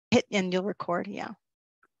hit and you'll record. Yeah.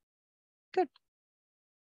 Good.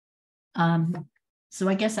 So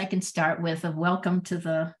I guess I can start with a welcome to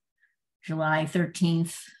the July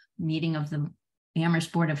 13th meeting of the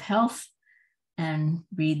Amherst Board of Health and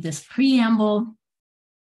read this preamble.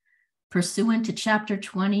 Pursuant to Chapter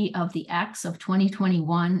 20 of the Acts of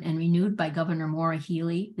 2021 and renewed by Governor Maura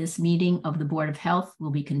Healey, this meeting of the Board of Health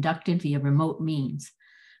will be conducted via remote means.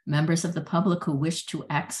 Members of the public who wish to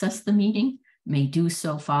access the meeting may do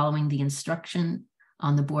so following the instruction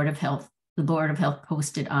on the Board of Health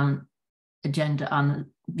posted on agenda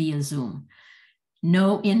via Zoom.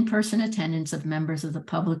 No in-person attendance of members of the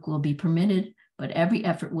public will be permitted, but every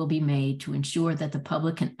effort will be made to ensure that the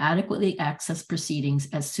public can adequately access proceedings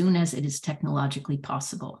as soon as it is technologically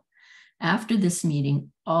possible. After this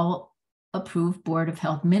meeting, all approved Board of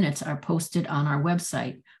Health minutes are posted on our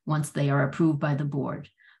website once they are approved by the board.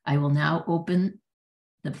 I will now open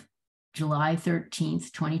the July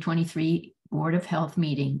 13th, 2023 Board of Health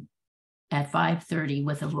meeting at 5:30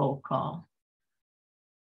 with a roll call.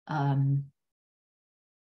 Tim?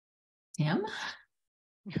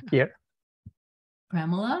 Here.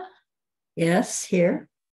 Pramila? Yes, here.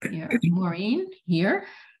 Here. Maureen? Here.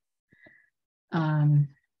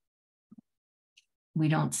 We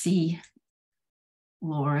don't see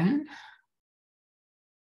Lauren.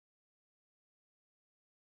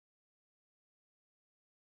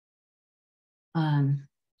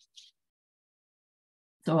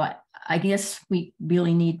 So I guess we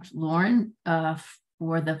really need Lauren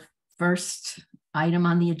for the first item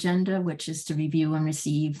on the agenda, which is to review and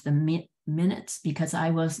receive the minutes, because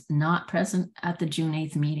I was not present at the June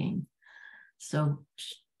 8th meeting. So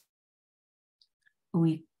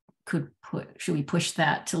we could should we push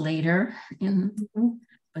that to later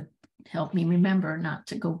but help me remember not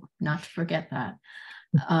to forget that.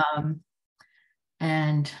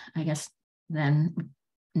 And I guess then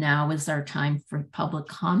now is our time for public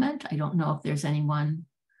comment. I don't know if there's anyone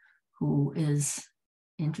who is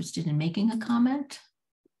interested in making a comment.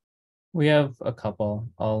 We have a couple.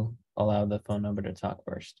 I'll allow the phone number to talk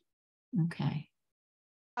first. Okay.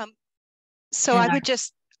 So I would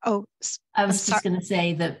just, I was just going to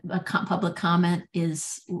say that a public comment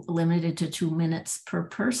is limited to 2 minutes per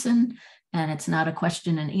person, and it's not a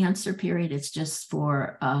question and answer period. It's just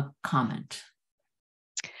for a comment.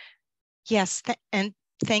 Yes, and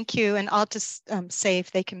thank you. And I'll just say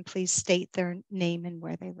if they can please state their name and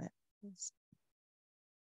where they live. Please.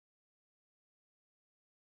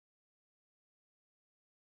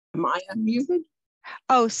 Am I unmuted?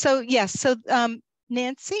 Oh, so yes. So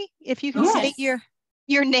Nancy, if you can state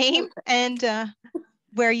your name and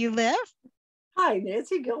where you live. Hi,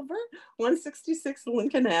 Nancy Gilbert, 166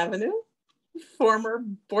 Lincoln Avenue, former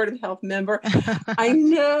Board of Health member. I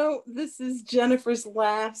know this is Jennifer's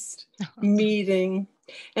last meeting,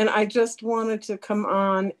 and I just wanted to come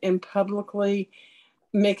on and publicly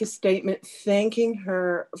make a statement thanking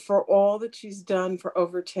her for all that she's done for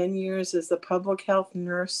over 10 years as the public health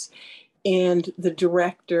nurse and the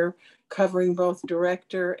director, covering both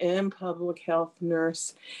director and public health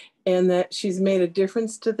nurse, and that she's made a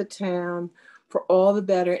difference to the town for all the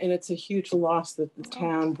better. And it's a huge loss that the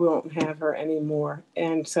town won't have her anymore.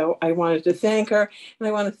 And so I wanted to thank her, and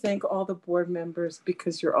I want to thank all the board members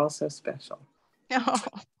because you're all so special. Oh,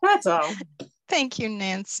 that's all. Thank you,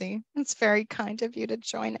 Nancy. It's very kind of you to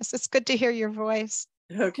join us. It's good to hear your voice.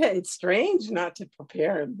 Okay, it's strange not to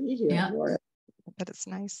prepare and be here for it. But it's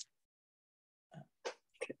nice.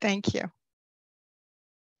 Thank you.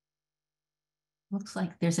 Looks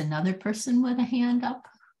like there's another person with a hand up.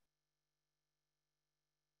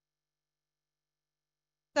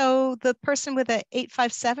 So the person with a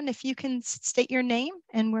 857, if you can state your name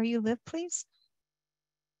and where you live, please.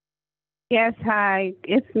 Yes, hi,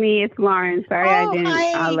 it's me, it's Lauren. Sorry, I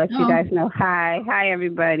didn't let you guys know. Hi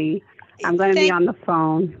everybody. I'm going to be on the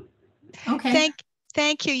phone. Okay.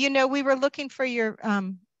 Thank you. You know, we were looking for your,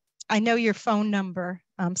 I know your phone number,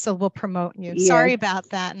 so we'll promote you. Yes. Sorry about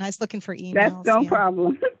that. And I was looking for emails. That's no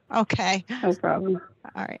problem. Okay. No problem.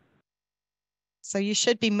 All right. So you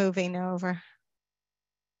should be moving over.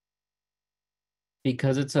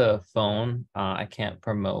 Because it's a phone, I can't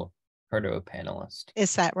promote her to a panelist.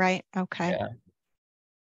 Is that right? Okay. Yeah.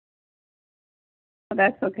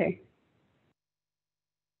 That's okay.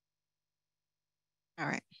 All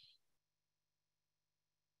right.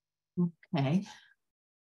 Okay.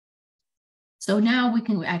 So now we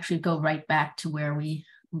can actually go right back to where we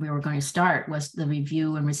were going to start, was the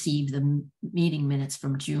review and receive the meeting minutes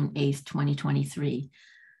from June 8th, 2023.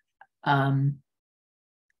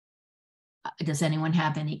 Does anyone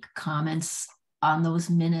have any comments on those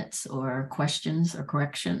minutes or questions or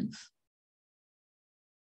corrections?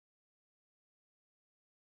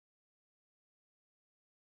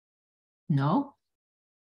 No?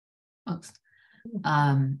 Oops.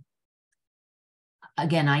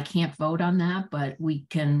 Again, I can't vote on that, but we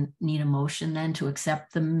can need a motion then to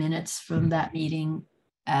accept the minutes from that meeting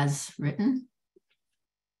as written.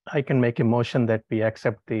 I can make a motion that we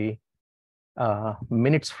accept the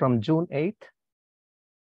minutes from June 8th.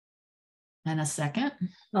 And a second.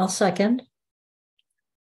 I'll second.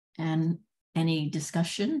 And any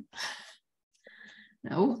discussion?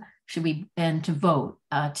 No. Should we, and to vote,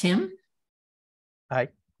 Tim? Aye.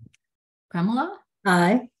 Pramila?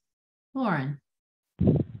 Aye. Lauren?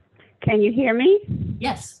 Can you hear me?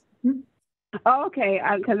 Yes. Oh, okay,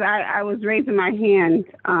 because I was raising my hand.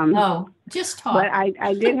 Oh, just talk. But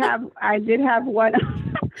I did have one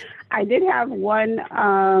I did have one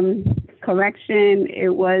correction. It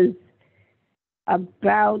was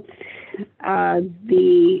about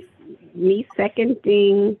me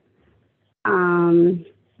seconding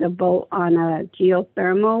the vote on a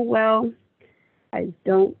geothermal well. I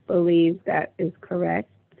don't believe that is correct,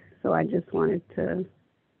 so I just wanted to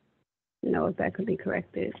know if that could be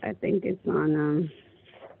corrected. I think it's on,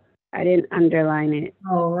 I didn't underline it.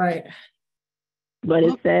 Oh, right. But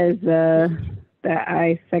it says that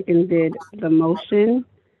I seconded the motion,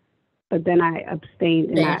 but then I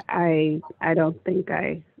abstained, and I don't think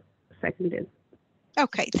I seconded.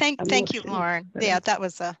 Okay, thank you, Lauren. Yeah, that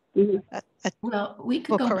was a well, we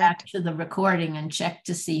could go back to the recording and check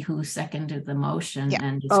to see who seconded the motion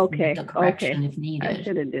and just make the correction if needed. I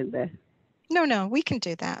should have did that. No, we can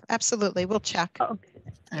do that. Absolutely. We'll check. Okay.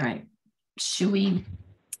 All right. Should we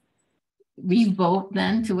re-vote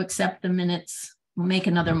then to accept the minutes? We'll make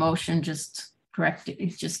another motion, just correct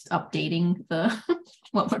it, just updating the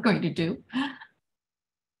what we're going to do.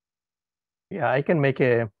 Yeah, I can make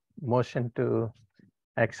a motion to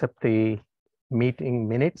accept the meeting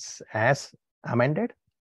minutes as amended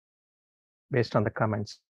based on the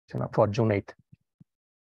comments, for June 8th.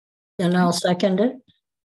 And I'll second it.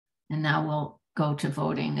 And now we'll go to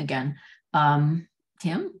voting again.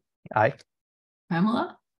 Tim? Aye.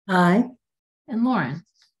 Pramila? Aye. And Lauren?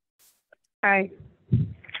 Aye.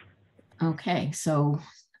 Okay, so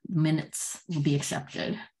minutes will be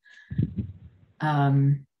accepted.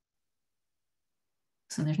 So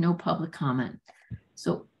there's no public comment.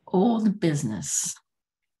 So old business.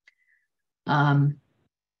 So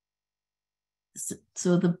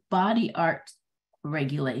the body art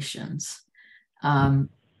regulations. I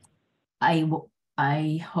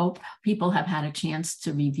hope people have had a chance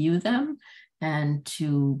to review them and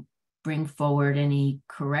to bring forward any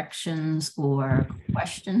corrections or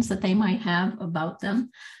questions that they might have about them.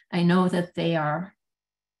 I know that they are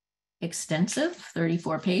extensive,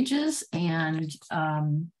 34 pages, and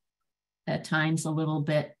at times a little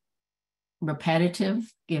bit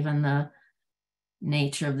repetitive given the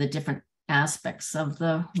nature of the different aspects of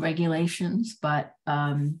the regulations. But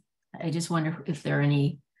I just wonder if there are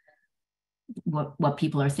any, what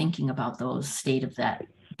people are thinking about those, state of that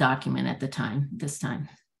document at the time, this time.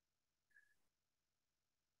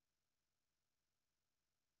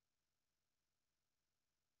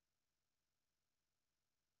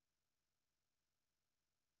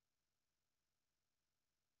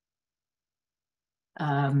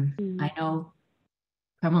 I know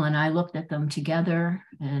Pramila and I looked at them together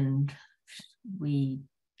and we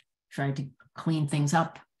tried to clean things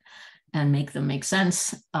up and make them make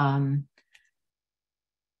sense.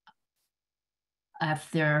 If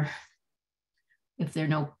there are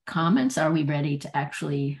no comments, are we ready to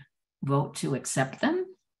actually vote to accept them?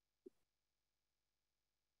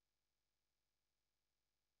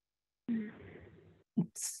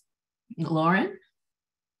 Lauren?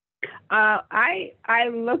 I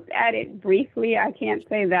looked at it briefly. I can't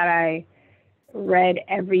say that I read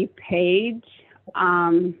every page.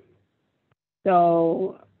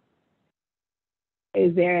 So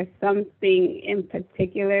is there something in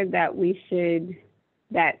particular that we should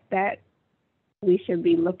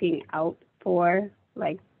be looking out for,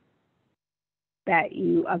 like that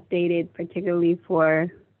you updated particularly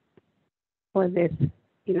for this,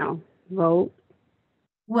 vote?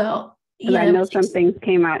 Well, yeah, I know some things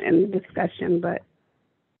came out in the discussion, but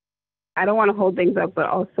I don't want to hold things up, but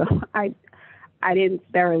also I didn't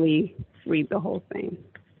thoroughly read the whole thing.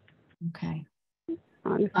 Okay.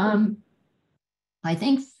 Honestly. I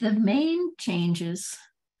think the main changes,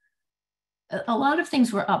 a lot of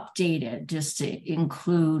things were updated just to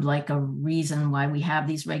include like a reason why we have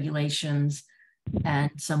these regulations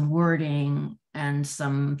and some wording and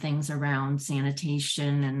some things around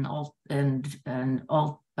sanitation and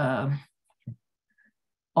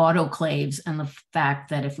autoclaves, and the fact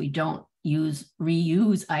that if we don't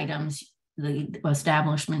reuse items, the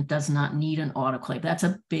establishment does not need an autoclave. That's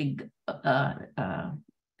a big,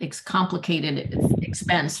 complicated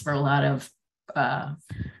expense for a lot of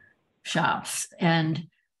shops. And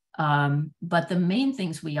but the main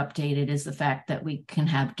things we updated is the fact that we can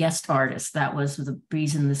have guest artists. That was the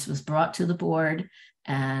reason this was brought to the board,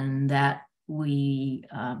 and that we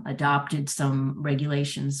adopted some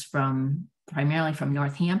regulations primarily from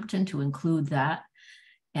Northampton to include that,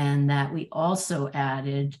 and that we also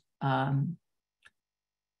added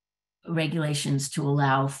regulations to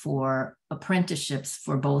allow for apprenticeships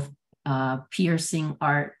for both piercing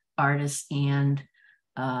artists and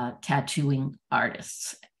tattooing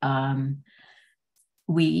artists.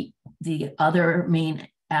 The other main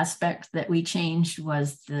aspect that we changed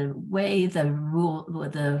was the way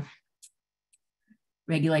the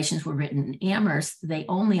regulations were written in Amherst. They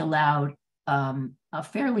only allowed a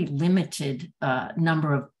fairly limited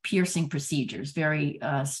number of piercing procedures, very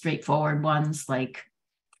straightforward ones like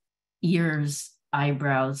ears,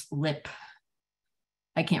 eyebrows, lip.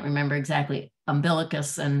 I can't remember exactly,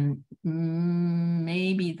 umbilicus, and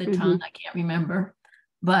maybe the tongue, I can't remember.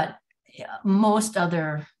 But most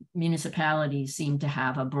other municipalities seem to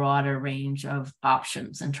have a broader range of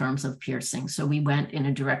options in terms of piercing. So we went in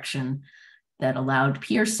a direction that allowed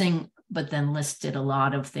piercing, but then listed a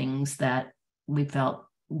lot of things that we felt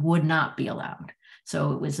would not be allowed.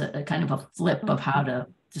 So it was a kind of a flip of how to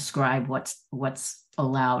describe what's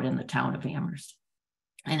allowed in the town of Amherst.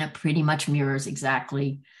 And it pretty much mirrors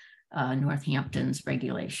exactly Northampton's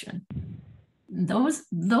regulation. Those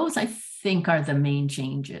I think are the main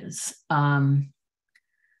changes.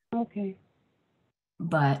 Okay.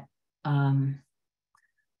 But no,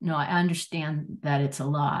 I understand that it's a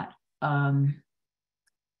lot.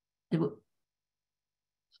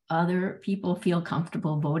 Other people feel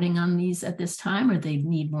comfortable voting on these at this time, or they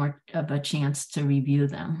need more of a chance to review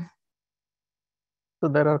them? So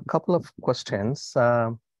there are a couple of questions.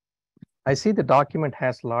 I see the document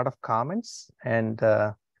has a lot of comments, and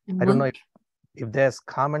I don't know if there's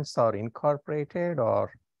comments are incorporated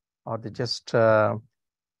or they just to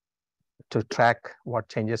track what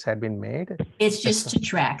changes had been made. It's just to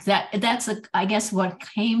track that's I guess what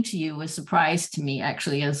came to you was surprise to me,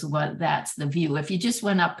 actually, is what that's the view. If you just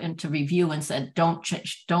went up into review and said, don't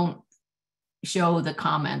show the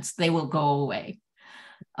comments, they will go away.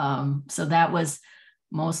 So that was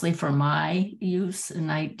mostly for my use, and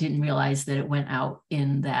I didn't realize that it went out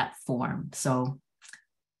in that form. So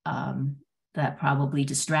that probably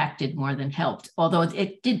distracted more than helped, although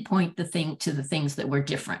it did point to the things that were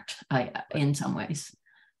different in some ways.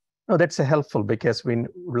 No, that's helpful because we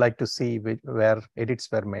would like to see where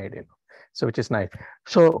edits were made, so which is nice.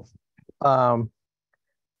 So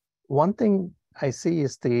one thing I see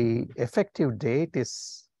is the effective date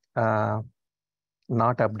is not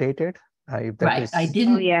updated. Right, I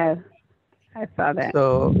didn't. Oh, yeah, I saw that.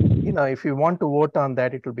 So, if you want to vote on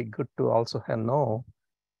that, it will be good to also know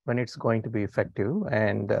when it's going to be effective.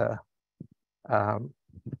 And I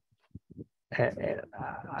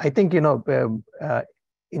think, in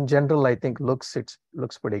general, I think it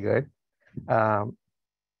looks pretty good. And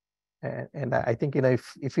I think,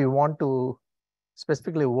 if you want to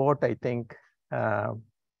specifically vote, I think,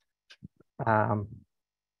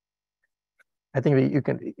 I think you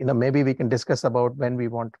can, maybe we can discuss about when we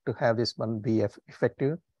want to have this one be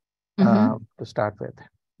effective to start with.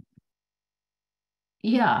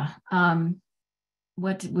 Yeah.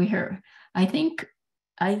 What we heard, I think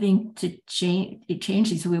to change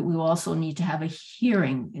these, we will also need to have a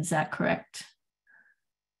hearing. Is that correct?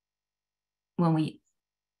 When we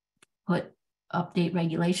update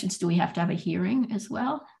regulations, do we have to have a hearing as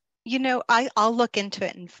well? I'll look into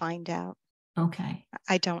it and find out. Okay.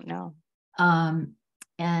 I don't know.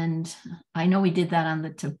 And I know we did that on the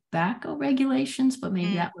tobacco regulations, but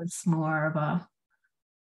maybe that was more of a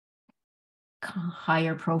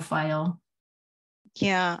higher profile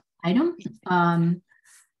item.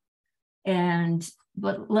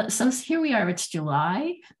 So here we are, it's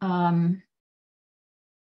July.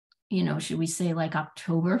 Should we say like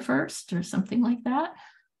October 1st or something like that?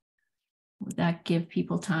 Would that give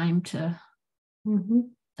people time to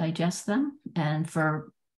digest them, and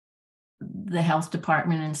for the health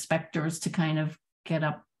department inspectors to kind of get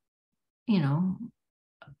up,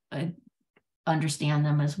 understand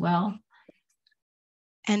them as well?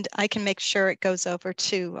 And I can make sure it goes over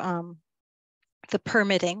to the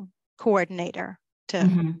permitting coordinator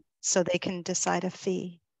so they can decide a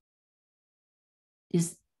fee.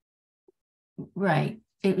 Right.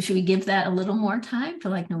 Should we give that a little more time to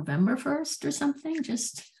like November 1st or something?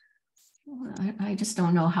 I just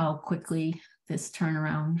don't know how quickly this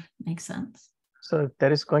turnaround makes sense. So if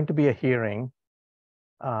there is going to be a hearing,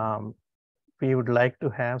 we would like to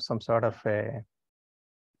have some sort of a,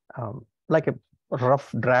 like a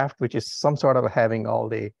rough draft, which is some sort of having all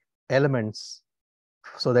the elements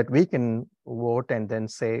so that we can vote and then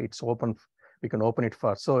say it's open, we can open it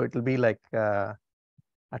first. So it'll be like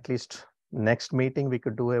at least next meeting, we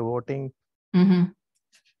could do a voting.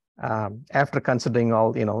 After considering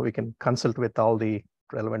all, we can consult with all the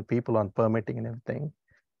relevant people on permitting and everything.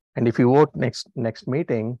 And if you vote next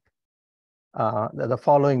meeting, the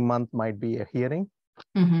following month might be a hearing.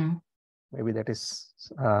 Maybe that is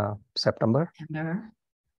September.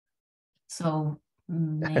 So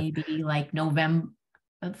maybe like November,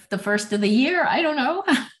 the first of the year. I don't know.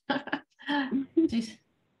 I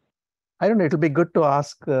don't know. It'll be good to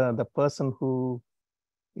ask the person who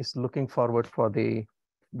is looking forward for the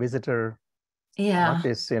visitor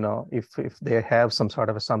notice, if they have some sort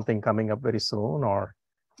of something coming up very soon, or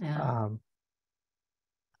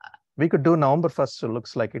we could do November 1st. So it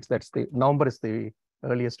looks like November is the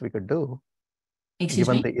earliest we could do.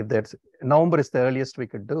 Given if there's November is the earliest we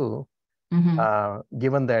could do,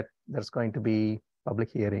 given that there's going to be public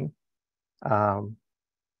hearing.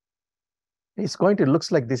 It's going to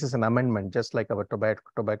looks like this is an amendment, just like our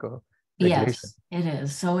tobacco regulation. Yes, it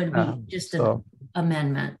is. So it'd be just an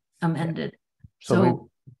amended. So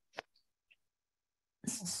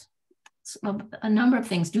a number of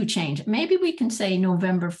things do change. Maybe we can say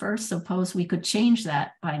November 1st. Suppose we could change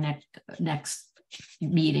that by next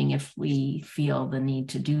meeting if we feel the need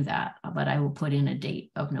to do that. But I will put in a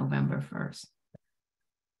date of November 1st.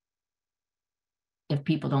 If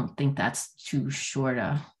people don't think that's too short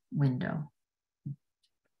a window.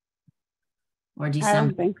 Or December. I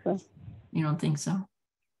don't think so. You don't think so?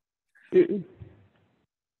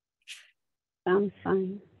 Sounds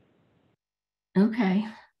fine. Okay.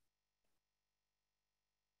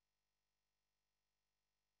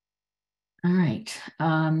 All right.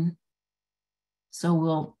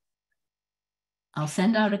 So I'll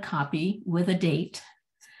send out a copy with a date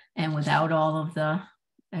and without all of the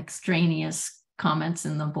extraneous comments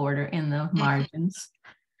in the border, in the margins,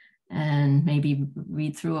 and maybe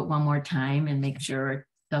read through it one more time and make sure it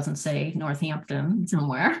doesn't say Northampton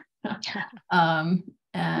somewhere.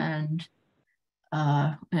 And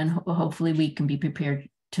hopefully we can be prepared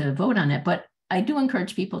to vote on it. But I do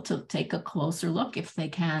encourage people to take a closer look if they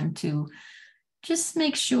can, to just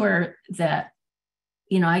make sure that,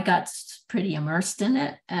 I got pretty immersed in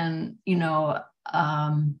it, and, to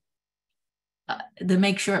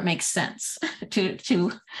make sure it makes sense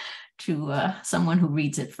to someone who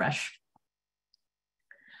reads it fresh.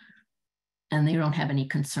 And they don't have any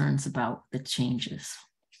concerns about the changes.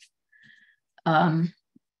 All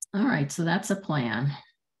right, so that's a plan.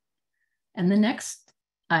 And the next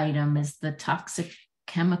item is the toxic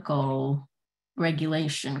chemical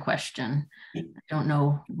regulation question. I don't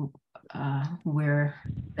know where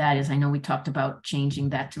that is. I know we talked about changing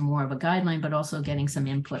that to more of a guideline, but also getting some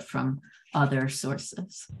input from other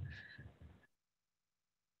sources.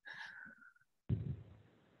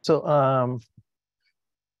 So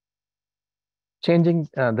changing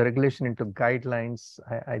the regulation into guidelines,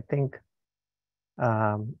 I think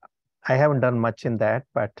I haven't done much in that,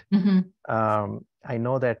 but I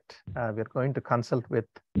know that we're going to consult with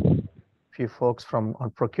a few folks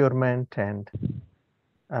on procurement, and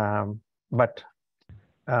but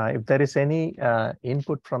if there is any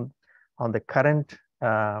input on the current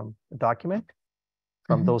document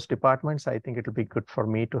from those departments, I think it'll be good for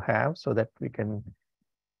me to have, so that we can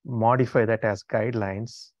modify that as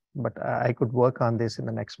guidelines. But I could work on this in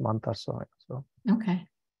the next month or so. Okay.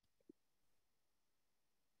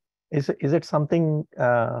 Is it something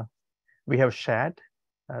we have shared?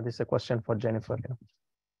 This is a question for Jennifer.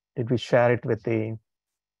 Did we share it with the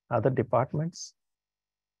other departments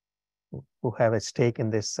who have a stake in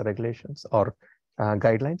these regulations or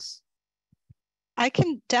guidelines? I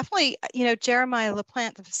can definitely, Jeremiah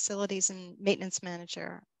LaPlante, the facilities and maintenance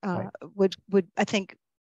manager, right, would I think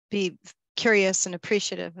be curious and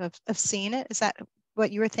appreciative of seeing it. Is that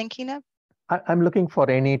what you were thinking of? I'm looking for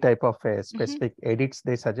any type of specific edits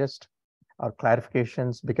they suggest or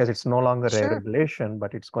clarifications, because it's no longer a regulation,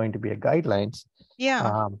 but it's going to be a guidelines.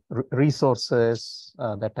 Yeah. Resources,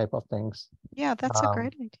 that type of things. Yeah, that's a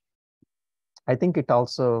great idea. I think it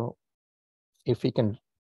also, if we can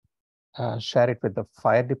share it with the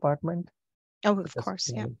fire department. Oh, of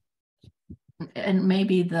course, yeah. And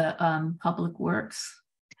maybe the public works.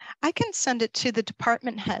 I can send it to the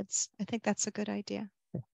department heads. I think that's a good idea.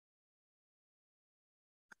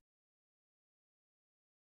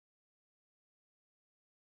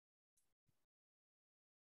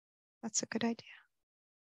 That's a good idea.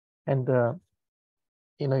 And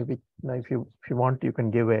if you want, you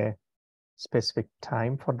can give a specific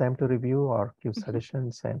time for them to review or give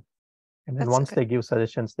suggestions, and then That's once okay. they give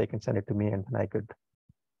suggestions, they can send it to me, and then I could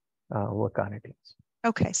work on it.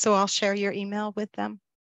 Okay, so I'll share your email with them.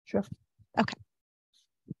 Sure. Okay.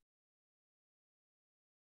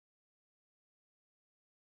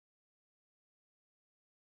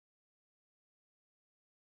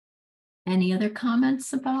 Any other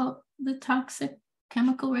comments about the toxic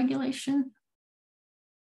chemical regulation?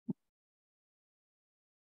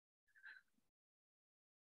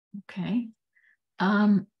 Okay.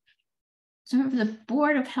 So for the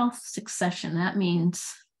Board of Health succession, that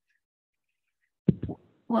means,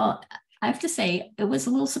 well, I have to say, it was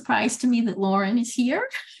a little surprise to me that Lauren is here,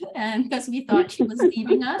 and because we thought she was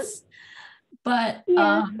leaving us. But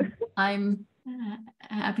Yes. I'm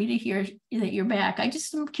happy to hear that you're back. I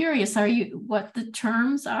just am curious, what the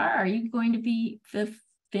terms are? Are you going to be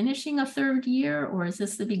finishing a third year, or is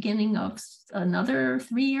this the beginning of another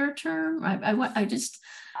 3-year term? I just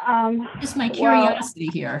my curiosity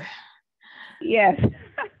here. Yes.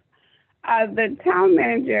 The town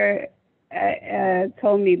manager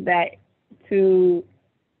told me that to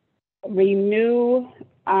renew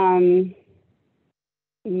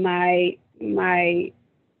my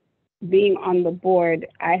being on the board,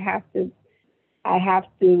 I have to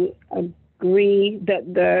agree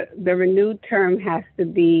that the renewed term has to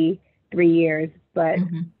be 3 years, but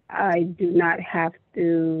I do not have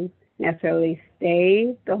to necessarily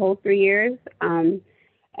stay the whole 3 years. And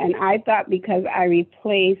I thought because I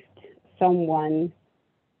replaced someone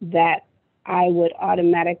that I would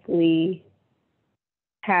automatically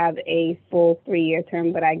have a full 3-year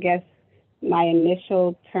term, but I guess my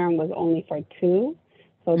initial term was only for 2.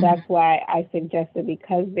 So that's why I suggested,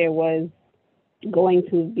 because there was going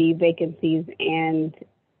to be vacancies and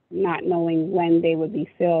not knowing when they would be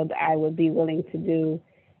filled, I would be willing to do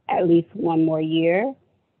at least 1 more year.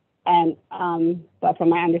 And but from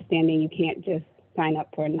my understanding, you can't just sign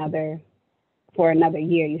up for another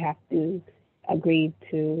year. You have to agree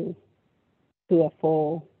to a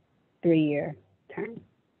full 3-year term.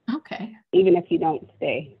 Okay. Even if you don't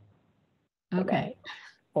stay. Okay.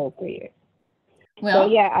 Full 3 years. Well,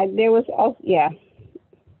 so yeah, there was also, yeah.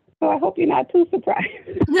 So I hope you're not too surprised.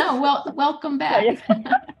 No, well, welcome back.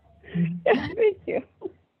 Yeah, thank you.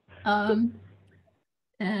 And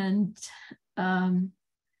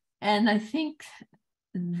I think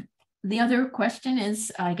the other question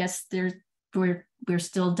is, I guess we're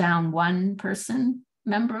still down 1 person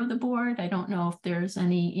member of the board. I don't know if there's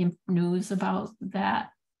any news about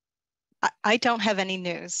that. I don't have any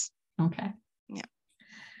news. Okay. Yeah.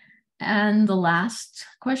 And the last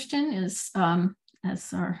question is,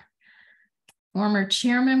 as our former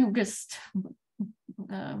chairman just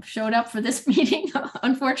showed up for this meeting.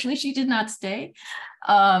 Unfortunately, she did not stay.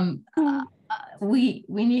 We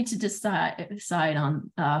need to decide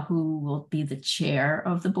on who will be the chair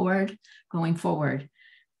of the board going forward.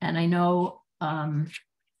 And I know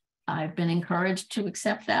I've been encouraged to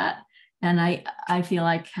accept that. And I feel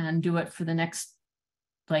I can do it for the next,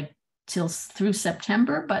 through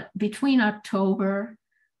September, but between October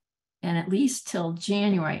and at least till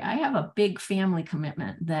January, I have a big family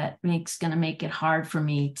commitment that going to make it hard for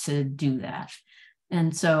me to do that.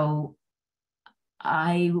 And so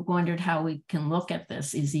I wondered how we can look at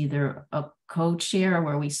this, is either a co-chair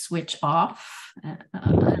where we switch off and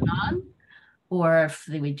on, or if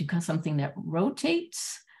we do something that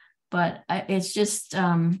rotates. But it's just,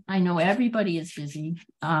 I know everybody is busy,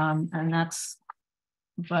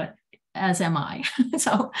 but as am I.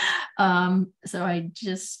 So I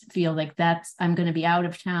just feel like I'm going to be out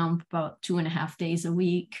of town about 2.5 days a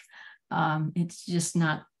week. It's just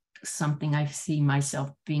not something I see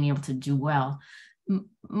myself being able to do well.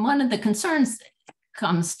 One of the concerns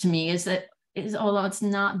comes to me is although it's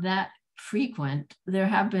not that frequent, there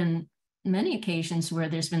have been many occasions where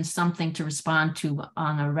there's been something to respond to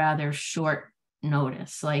on a rather short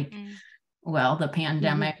notice, like, well, the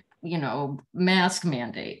pandemic, mask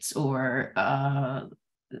mandates, or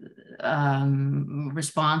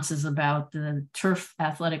responses about the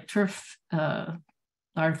athletic turf,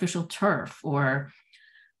 artificial turf, or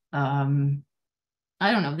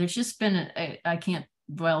I don't know. There's just been, I can't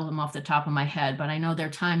dwell them off the top of my head, but I know there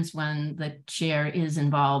are times when the chair is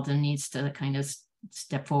involved and needs to kind of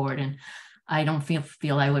step forward, and I don't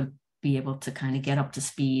feel I would be able to kind of get up to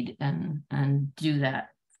speed and do that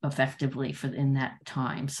effectively in that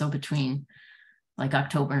time. So between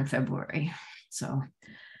October and February. So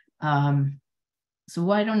I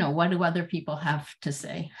don't know, what do other people have to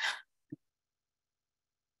say?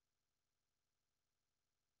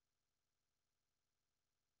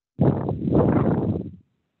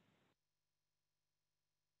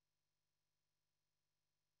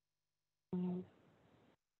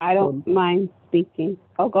 I don't mind speaking.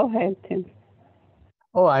 Oh, go ahead, Tim.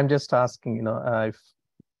 Oh, I'm just asking, if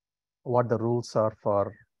what the rules are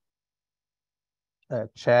for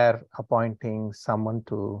chair appointing someone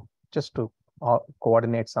to just to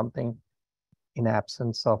coordinate something in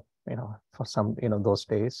absence of, for some, those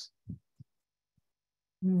days.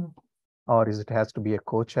 Or is it has to be a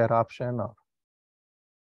co-chair option? Or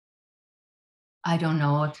I don't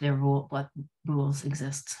know if what rules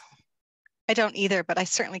exist. I don't either, but I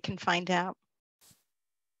certainly can find out.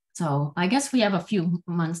 So I guess we have a few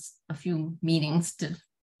meetings to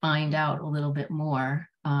find out a little bit more,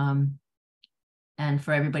 and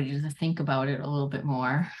for everybody to think about it a little bit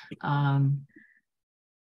more,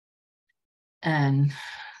 and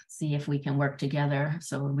see if we can work together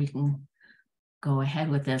so we can go ahead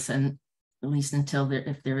with this. And at least until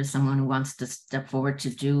if there is someone who wants to step forward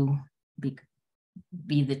to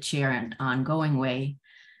be the chair in an ongoing way,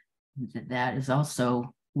 that is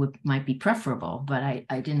also might be preferable, but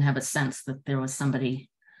I didn't have a sense that there was somebody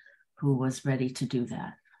who was ready to do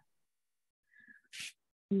that.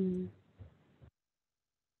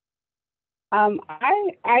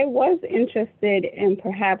 I was interested in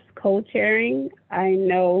perhaps co-chairing. I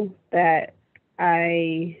know that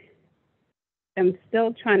I am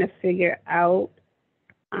still trying to figure out,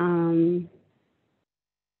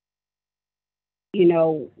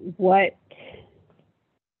 what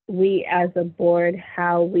we as a board,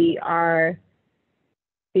 how we are,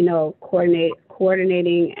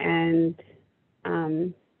 coordinating and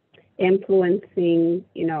influencing,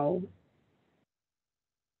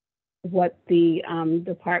 what the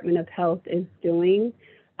Department of Health is doing.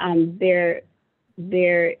 There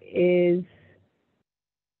is,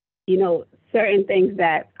 certain things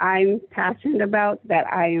that I'm passionate about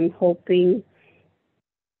that I am hoping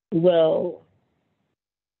will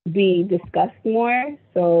be discussed more.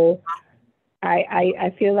 So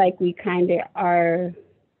I feel like we kind of are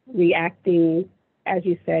reacting, as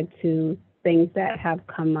you said, to things that have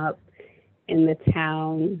come up in the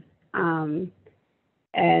town,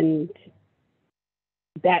 and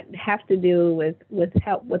that have to do with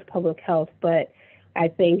help with public health. But I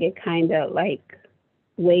think it kind of like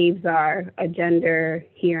waves our agenda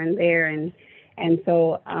here and there, and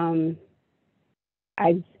so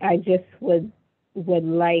I just would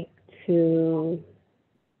like to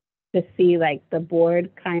see like the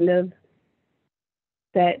board kind of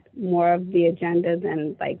set more of the agenda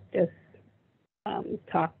than like just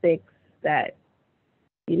topics that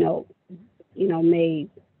may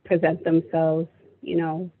present themselves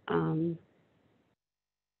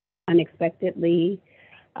unexpectedly.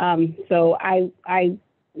 So I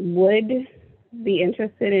would be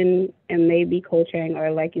interested in maybe co-chairing,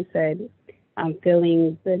 or like you said,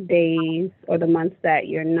 filling the days or the months that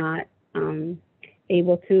you're not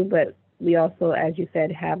able to, but we also, as you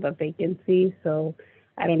said, have a vacancy. So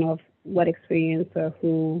I don't know what experience or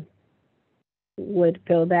who would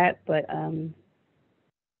fill that, but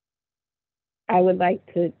I would like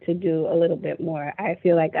to do a little bit more. I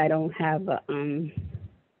feel like I don't have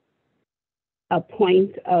a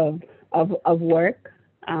point of work.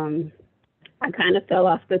 I kind of fell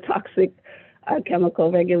off the toxic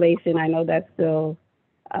chemical regulation. I know that's still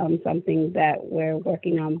something that we're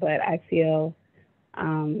working on, but I feel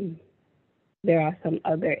there are some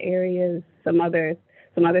other areas, some other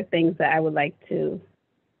things that I would like to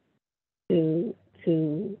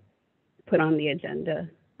put on the agenda.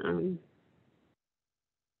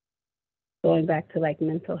 Going back to like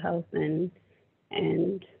mental health and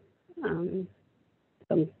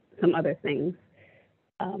some other things.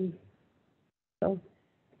 So.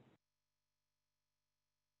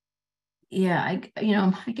 Yeah, I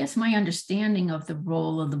guess my understanding of the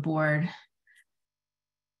role of the board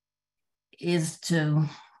is to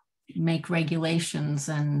make regulations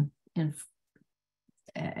and I'm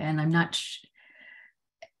not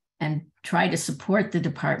and try to support the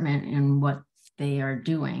department in what they are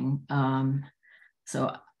doing.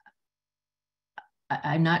 So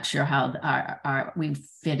I'm not sure how we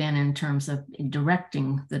fit in terms of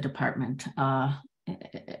directing the department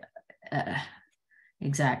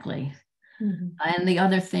exactly. Mm-hmm. And the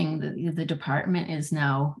other thing, the department is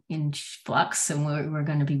now in flux, and we're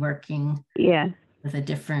going to be working with a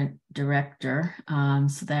different director.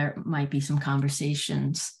 So there might be some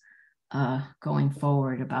conversations going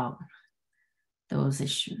forward about those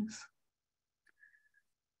issues.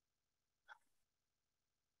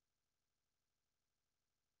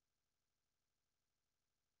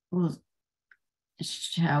 Well,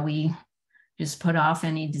 shall we just put off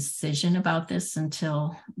any decision about this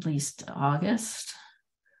until at least August?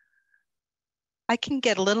 I can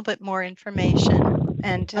get a little bit more information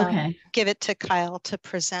and Okay. give it to Kyle to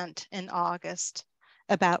present in August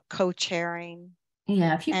about co-chairing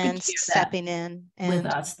Yeah, if you could and share that stepping in with and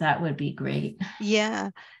us, that would be great. yeah.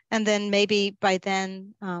 And then maybe by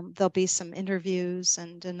then there'll be some interviews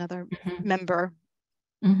and another Mhm. member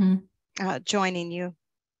Mhm. joining you.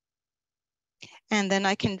 And then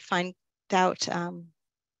I can find out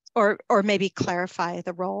or maybe clarify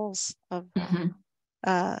the roles of Mhm.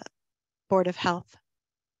 Board of Health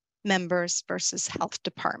members versus health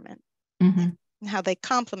department, Mhm. and how they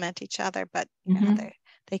complement each other, but you know, Mhm.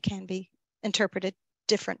 they can be interpreted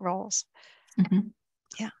different roles. Mhm.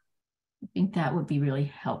 Yeah. I think that would be really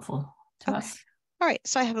helpful to Okay. us. All right,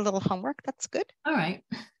 so I have a little homework. That's good. All right.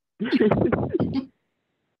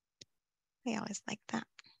 I always like that.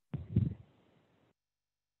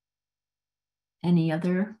 Any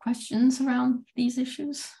other questions around these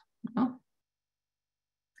issues? No.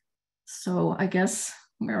 So I guess,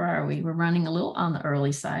 where are we? We're running a little on the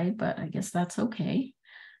early side, but I guess that's okay.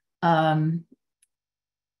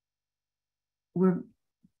 We're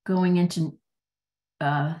going into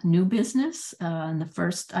new business. And the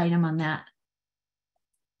first item on that,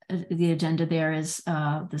 the agenda there is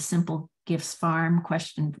the Simple Gifts Farm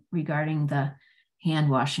question regarding the hand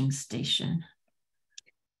washing station.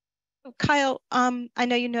 Kyle, I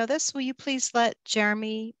know you know this. Will you please let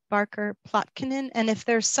Jeremy Barker Plotkin in? And if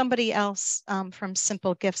there's somebody else from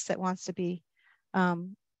Simple Gifts that wants to be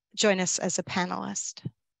join us as a panelist.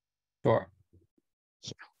 Sure.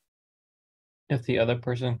 Yeah. If the other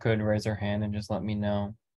person could raise their hand and just let me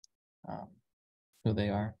know who they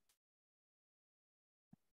are,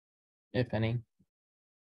 if any.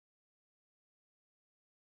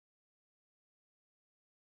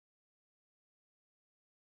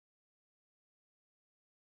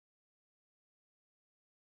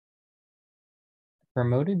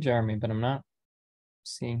 Promoted Jeremy, but I'm not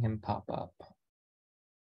seeing him pop up.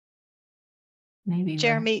 Maybe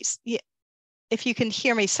Jeremy, if you can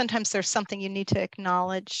hear me, sometimes there's something you need to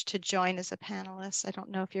acknowledge to join as a panelist. I don't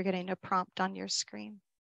know if you're getting a prompt on your screen.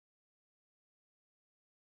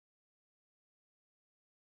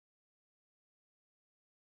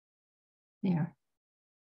 there.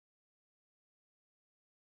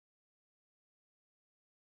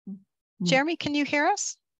 Jeremy, can you hear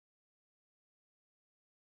us?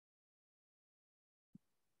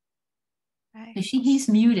 Right. He's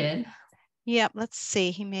muted. Yep, let's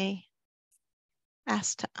see. He may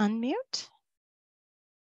ask to unmute.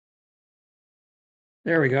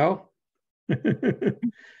 There we go.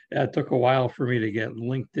 Yeah, it took a while for me to get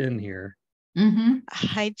linked in here. Mm-hmm.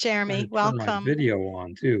 Hi, Jeremy. Turn Welcome. my video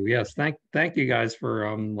on too. Yes, thank you guys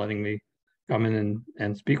for letting me come in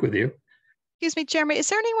and speak with you. Excuse me, Jeremy, is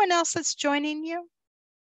there anyone else that's joining you?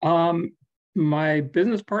 My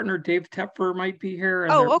business partner Dave Tepfer might be here,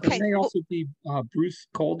 and Oh, okay. there may also be Bruce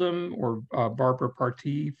Coldham or Barbara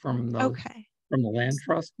Partee from the Land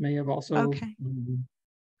Trust may have also. Okay.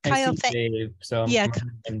 I Kyle, see Dave, so yeah, I'm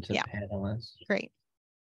moving to yeah. panelist. Great.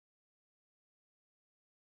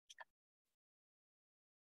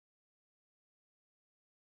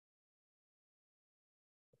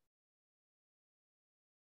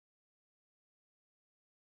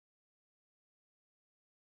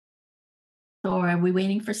 So are we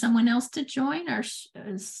waiting for someone else to join, or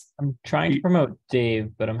is... I'm trying to promote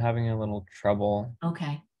Dave, but I'm having a little trouble.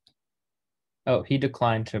 Okay. Oh, he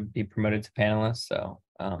declined to be promoted to panelist, so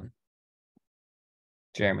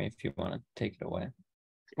Jeremy, if you want to take it away.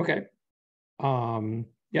 Okay.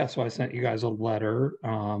 Yeah, so I sent you guys a letter.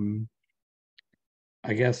 I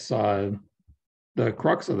guess the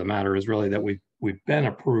crux of the matter is really that we've been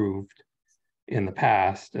approved in the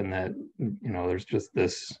past, and that there's just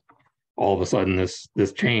this all of a sudden this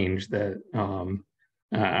change that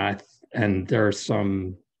and there's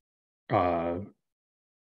some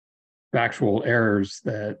factual errors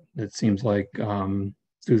that it seems like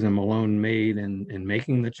Susan Malone made in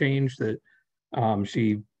making the change, that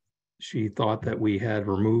she thought that we had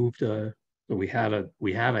removed that we have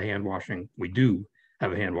a hand washing. We do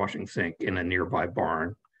have a hand washing sink in a nearby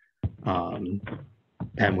barn, and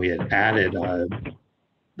we had added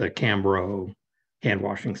the Cambro hand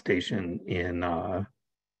washing station in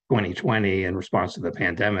 2020 in response to the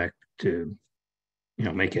pandemic to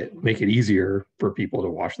make it easier for people to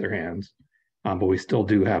wash their hands. But we still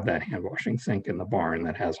do have that hand washing sink in the barn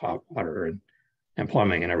that has hot water and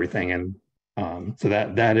plumbing and everything, and so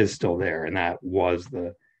that is still there, and that was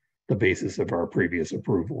the basis of our previous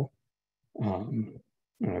approval. I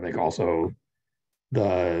think also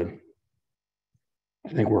I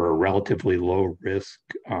think we're a relatively low risk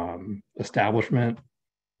establishment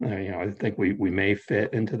I think we may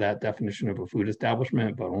fit into that definition of a food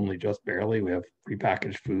establishment, but only just barely. We have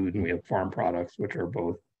prepackaged food and we have farm products, which are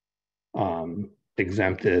both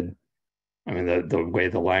exempted. I mean, the way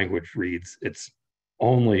the language reads, it's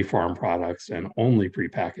only farm products and only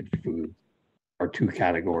prepackaged food are two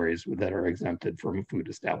categories that are exempted from a food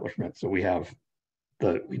establishment. So we have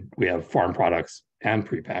we have farm products and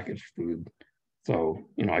prepackaged food. So,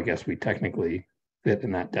 I guess we technically fit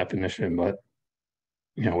in that definition, but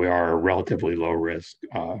we are a relatively low risk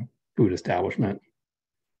food establishment.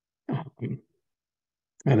 And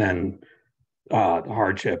then the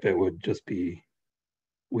hardship, it would just be,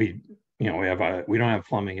 we don't have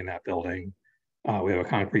plumbing in that building. We have a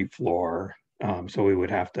concrete floor. So we would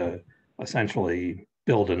have to essentially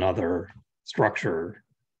build another structure,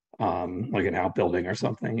 like an outbuilding or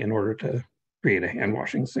something, in order to create a hand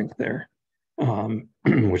washing sink there,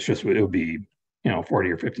 which it would be, $40,000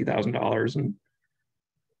 or $50,000, and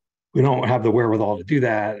we don't have the wherewithal to do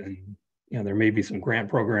that. And there may be some grant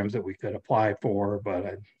programs that we could apply for,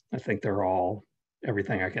 but I think they're all,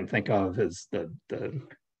 everything I can think of is the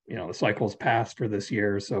cycle's passed for this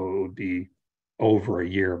year, so it would be over a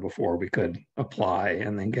year before we could apply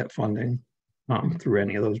and then get funding through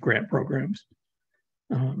any of those grant programs.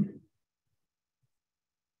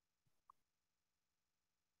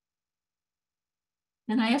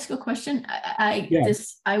 Can I ask a question? I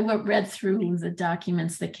read through the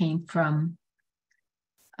documents that came from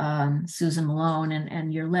Susan Malone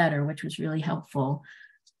and your letter, which was really helpful.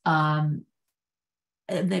 That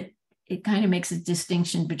it kind of makes a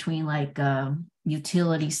distinction between like a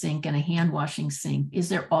utility sink and a hand washing sink. Is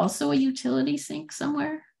there also a utility sink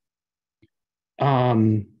somewhere?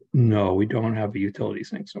 No, we don't have a utility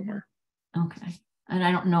sink somewhere. Okay, and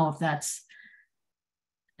I don't know if that's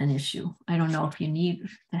an issue. I don't know if you need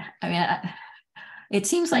that. I mean, it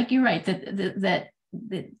seems like you're right that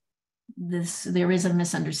there is a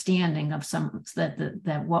misunderstanding of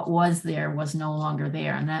that what was there was no longer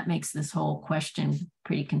there, and that makes this whole question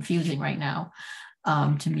pretty confusing right now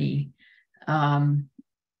to me.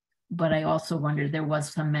 But I also wondered, there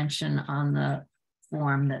was some mention on the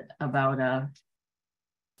form about a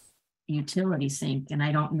utility sink, and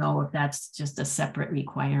I don't know if that's just a separate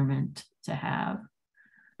requirement to have.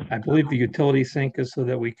 I believe the utility sink is so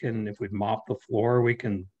that we can, if we mop the floor, we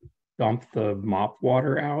can dump the mop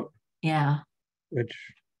water out. Yeah. Which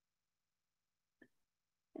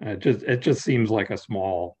it just seems like a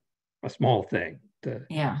small thing to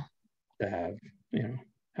have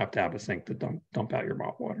to have a sink to dump out your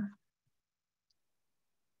mop water.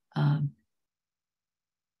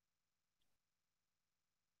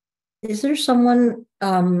 Is there someone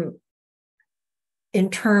in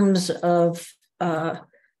terms of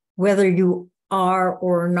whether you are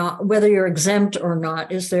or not, whether you're exempt or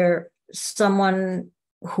not, is there someone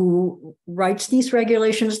who writes these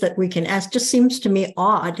regulations that we can ask? Just seems to me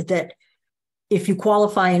odd that if you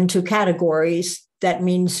qualify in two categories, that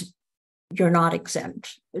means you're not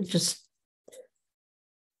exempt. It just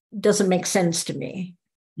doesn't make sense to me.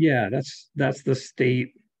 Yeah, that's the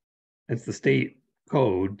state. It's the state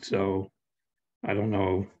code. So I don't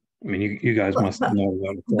know. I mean, you guys must know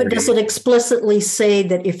that. But does it explicitly say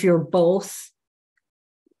that if you're both,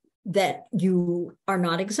 that you are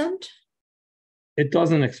not exempt? It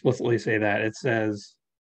doesn't explicitly say that. It says,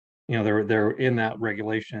 they're in that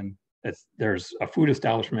regulation. There's a food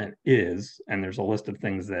establishment is, and there's a list of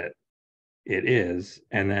things that it is,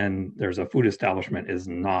 and then there's a food establishment is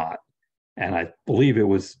not. And I believe it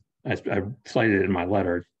was, I cited it in my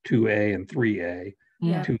letter, 2A and 3A.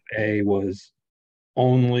 Yeah. 2A was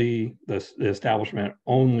only the establishment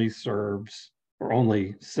only serves or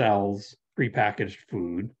only sells prepackaged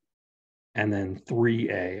food. And then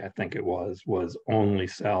 3A, I think it was only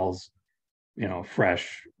sells,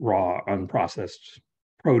 fresh, raw, unprocessed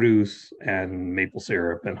produce and maple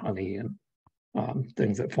syrup and honey and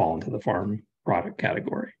things that fall into the farm product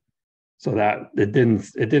category. So that it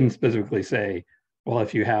didn't specifically say, well,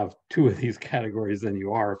 if you have two of these categories, then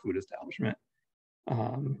you are a food establishment.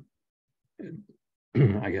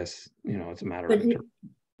 I guess, it's a matter of.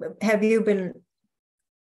 Have you been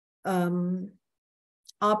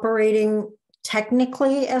operating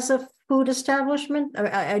technically as a food establishment?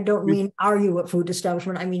 I don't mean, are you a food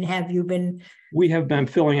establishment? I mean, have you been? We have been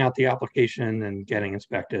filling out the application and getting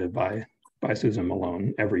inspected by Susan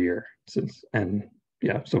Malone every year since, and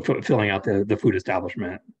yeah, so filling out the food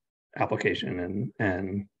establishment application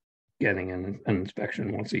and getting an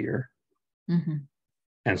inspection once a year. Mm-hmm.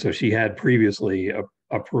 And so she had previously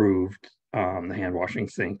approved the hand washing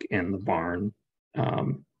sink in the barn,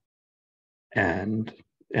 and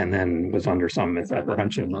then was under some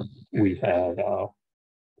misapprehension. We had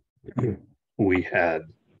we had,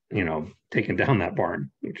 taken down that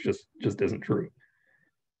barn, which just isn't true.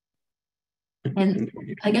 And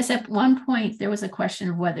I guess at one point there was a question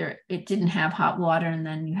of whether it didn't have hot water and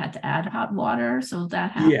then you had to add hot water. So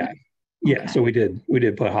that happened. Yeah. Okay. So we did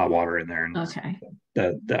put hot water in there, and Okay.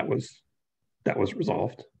 that was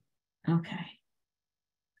resolved. Okay.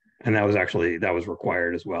 And that was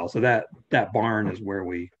required as well. So that barn is where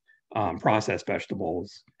we process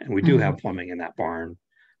vegetables, and we do have plumbing in that barn,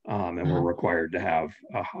 and we're required to have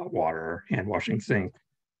a hot water hand washing sink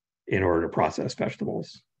in order to process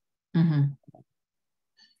vegetables.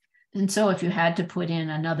 And so if you had to put in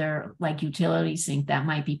another like utility sink, that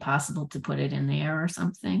might be possible to put it in there or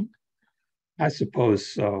something. I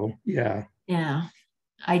suppose so. Yeah. Yeah.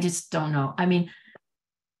 I just don't know. I mean,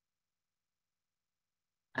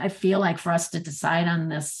 I feel like for us to decide on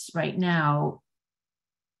this right now,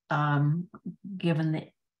 given the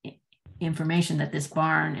information that this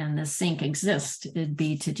barn and this sink exist, it'd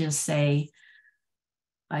be to just say,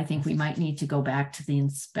 I think we might need to go back to the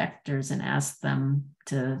inspectors and ask them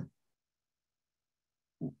to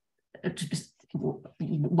just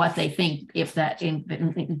what they think, if that,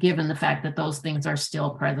 given the fact that those things are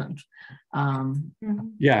still present.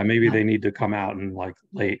 Yeah, maybe they need to come out and like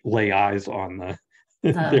lay eyes on the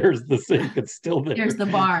there's the sink, it's still there. Here's the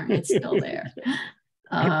barn, it's still there.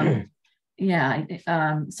 Yeah.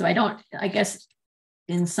 So I guess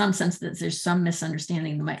in some sense that there's some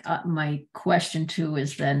misunderstanding. My question too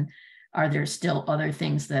is then, are there still other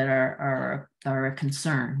things that are a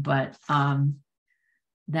concern? But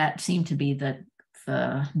that seemed to be the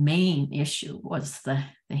main issue was the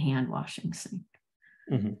hand washing sink.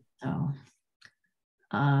 So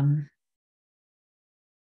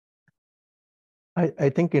I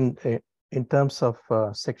think in terms of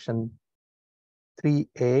section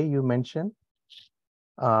 3A you mentioned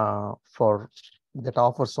for that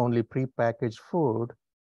offers only prepackaged food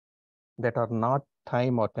that are not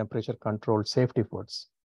time or temperature controlled safety foods.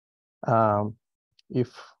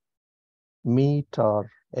 If meat or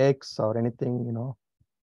eggs or anything,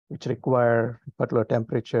 which require particular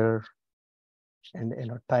temperature and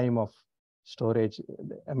time of storage,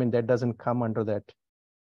 I mean, that doesn't come under that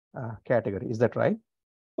category. Is that right?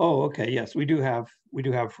 Oh, okay. Yes, we do have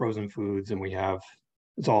frozen foods, and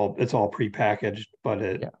it's all prepackaged, but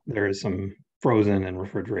there is some frozen and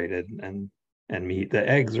refrigerated and meat. The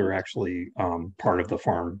eggs are actually part of the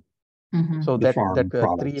farm. So the farm that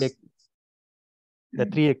products. the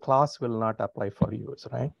 3A clause will not apply for use,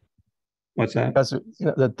 right? What's that? Because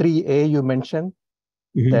the 3A you mentioned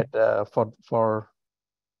that for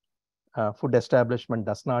food establishment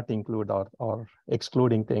does not include or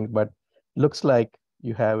excluding things, but looks like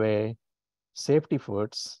you have a safety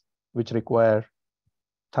foods which require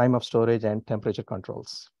time of storage and temperature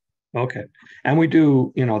controls. Okay, and we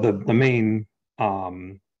do, the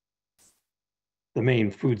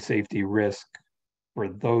main food safety risk for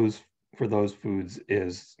those foods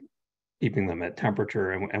is keeping them at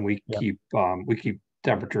temperature, and we keep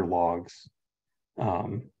temperature logs.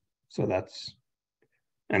 So that's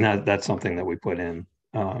something that we put in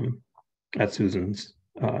at Susan's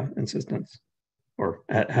insistence, or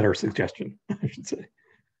at her suggestion, I should say.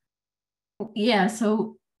 Yeah.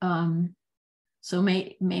 So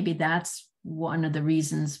maybe that's one of the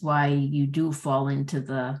reasons why you do fall into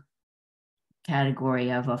the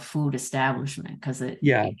category of a food establishment, because I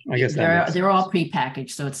guess they're all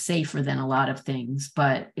prepackaged, so it's safer than a lot of things,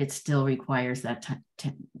 but it still requires that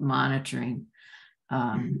monitoring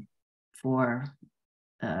for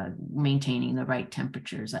maintaining the right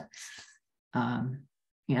temperatures.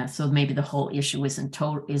 So maybe the whole issue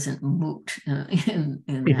isn't moot in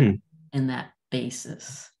that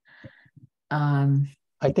basis.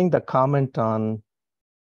 I think the comment on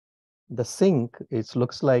the sink, it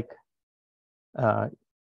looks like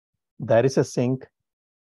there is a sink,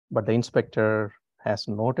 but the inspector has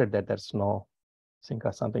noted that there's no sink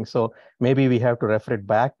or something. So maybe we have to refer it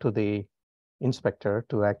back to the inspector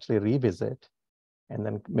to actually revisit, and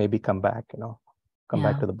then maybe come back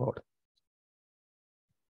back to the board.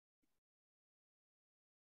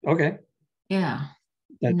 Okay. Yeah.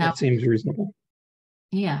 That seems reasonable.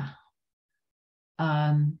 Yeah.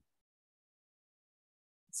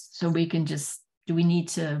 So we can just, we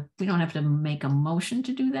don't have to make a motion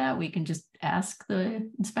to do that. We can just ask the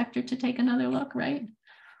inspector to take another look, right?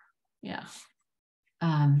 Yeah.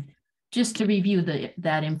 Just to review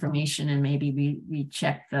that information, and maybe we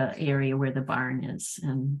check the area where the barn is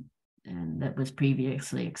and that was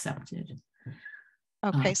previously accepted.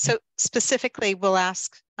 Okay, so specifically we'll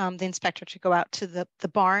ask the inspector to go out to the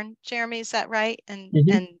barn, Jeremy, is that right? And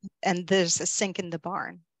there's a sink in the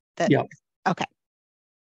barn. Okay.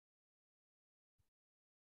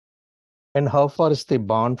 And how far is the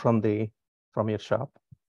barn from your shop?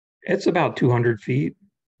 It's about 200 feet.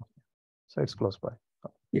 So it's close by.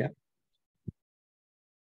 Yeah.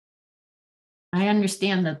 I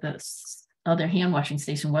understand that the other hand washing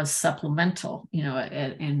station was supplemental, you know,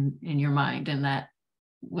 in your mind, and that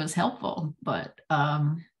was helpful, but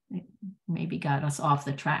it maybe got us off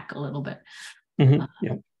the track a little bit. Yeah.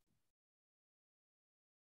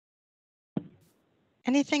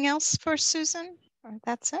 Anything else for Susan? Or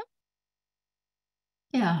that's it?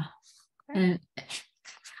 Yeah. And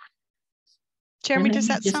Jeremy, and does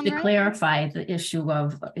then that just sound to right? clarify the issue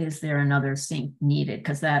of, is there another sink needed?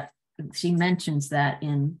 Because that she mentions that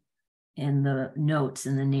in the notes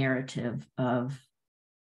in the narrative of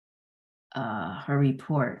her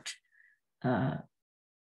report. No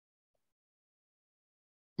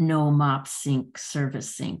mop sink,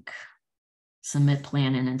 service sink. Submit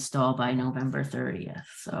plan and install by November 30th.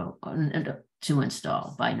 So to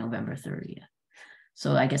install by November 30th.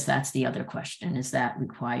 So I guess that's the other question. Is that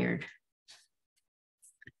required?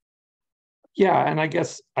 Yeah, and I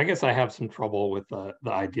guess I have some trouble with the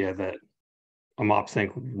idea that a mop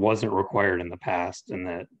sink wasn't required in the past and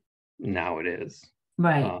that now it is.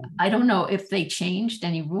 Right. I don't know if they changed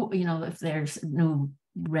any rule, you know, if there's new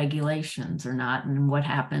regulations or not, and what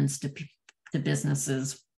happens to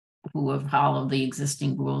businesses who have followed the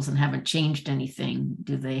existing rules and haven't changed anything.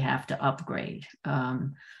 Do they have to upgrade?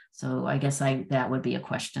 So I guess that would be a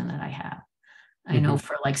question that I have. I know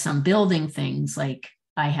for like some building things, like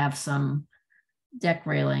I have some deck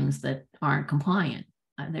railings that aren't compliant.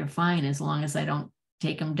 They're fine as long as I don't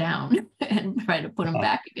take them down and try to put them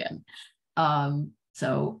back again.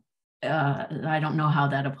 So I don't know how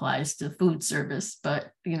that applies to food service,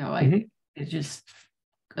 but you know, it's just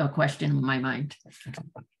a question in my mind.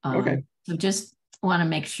 Okay. So just want to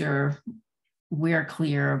make sure we're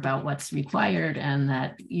clear about what's required, and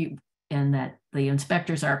that the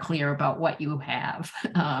inspectors are clear about what you have.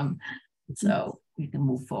 So we can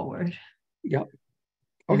move forward. Yep.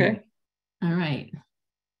 Okay. All right.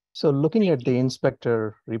 So looking at the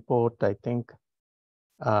inspector report, I think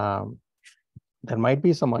there might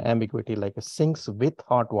be some ambiguity, like a sinks with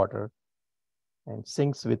hot water and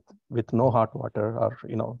sinks with no hot water, or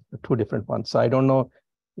you know, two different ones. So I don't know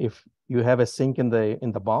if you have a sink in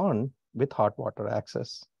the barn with hot water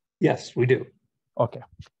access. Yes, we do. Okay.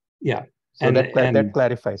 Yeah. So and that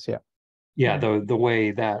clarifies. Yeah. Yeah. The way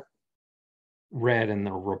that read in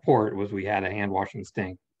the report was we had a hand washing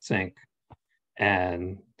sink,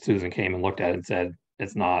 and Susan came and looked at it and said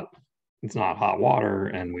it's not hot water,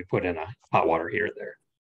 and we put in a hot water heater there.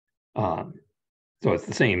 So it's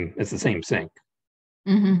the same sink.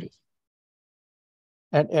 Mm-hmm.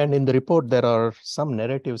 And in the report, there are some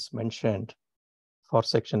narratives mentioned for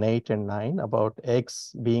section 8 and 9 about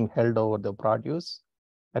eggs being held over the produce.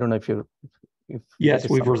 I don't know if yes,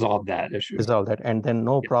 we've resolved that issue. Resolved that, and then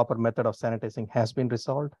no proper method of sanitizing has been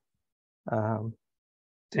resolved.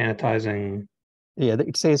 Sanitizing. Yeah,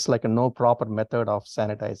 it says like a no proper method of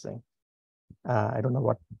sanitizing. I don't know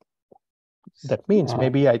what that means.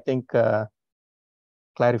 Maybe I think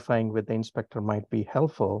clarifying with the inspector might be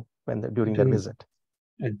helpful during their visit.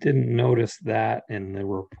 I didn't notice that in the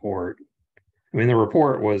report. I mean, the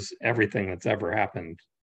report was everything that's ever happened.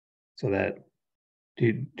 So that,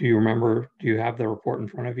 do you remember, do you have the report in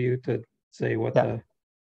front of you to say what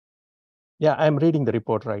Yeah, I'm reading the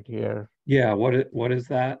report right here. Yeah, what is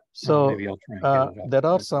that? So maybe I'll try and get it up. there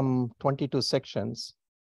are some 22 sections,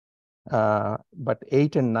 but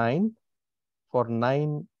 8 and 9, for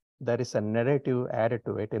 9, there is a narrative added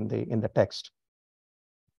to it in the text.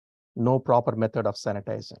 No proper method of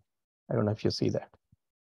sanitizing. I don't know if you see that.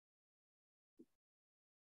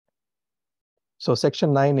 So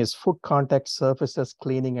section 9 is food contact surfaces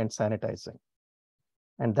cleaning and sanitizing.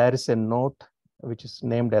 And there is a note which is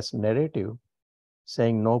named as narrative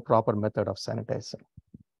saying no proper method of sanitizing.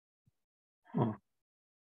 Huh.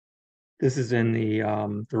 This is in the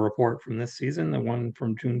report from this season, the one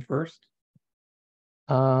from June 1st?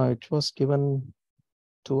 It was given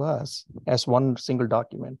to us as one single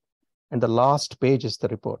document. And the last page is the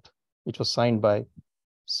report, which was signed by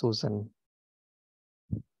Susan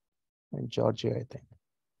and Georgia, I think.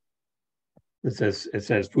 It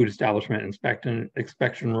says food establishment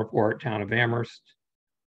inspection report, town of Amherst.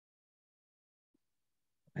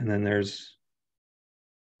 And then there's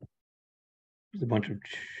a bunch of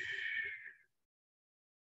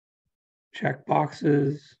check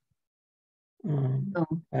boxes.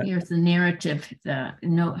 Here's the narrative.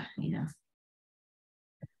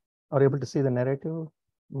 Are you able to see the narrative?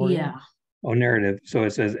 Maureen? Yeah. Oh, narrative. So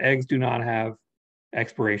it says eggs do not have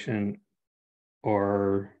expiration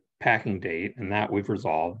or packing date, and that we've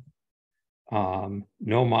resolved. No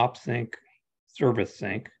mop sink, service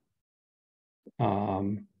sink.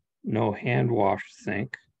 No hand wash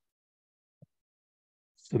sink.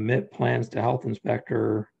 Submit plans to health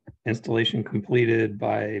inspector. Installation completed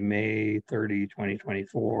by May 30,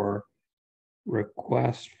 2024.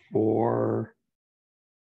 Request for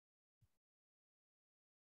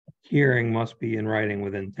hearing must be in writing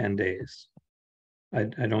within 10 days. I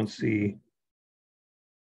don't see.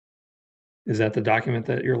 Is that the document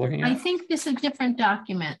that you're looking at? I think this is a different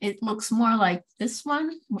document. It looks more like this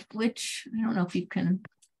one, which I don't know if you can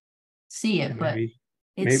see it, but Maybe.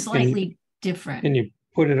 it's slightly different. Can you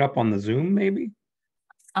put it up on the Zoom maybe?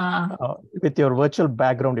 With your virtual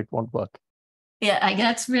background, it won't work. Yeah, I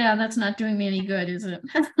guess, yeah, that's not doing me any good, is it?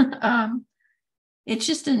 It's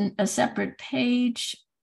just a separate page.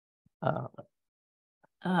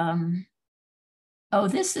 Oh,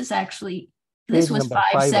 this is actually, this was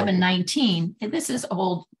 5/7/19. This is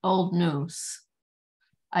old news.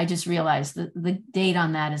 I just realized that the date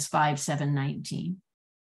on that is 5/7/19.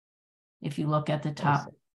 If you look at the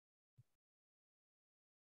top.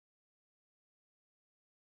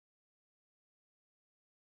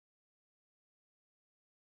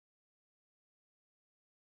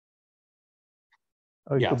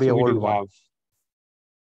 Or it could be an old one.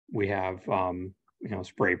 We have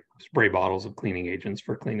spray bottles of cleaning agents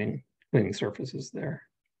for cleaning surfaces there.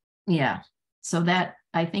 Yeah, so that,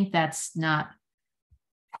 I think that's not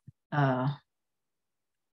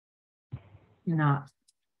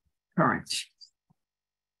current.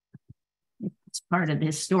 It's part of the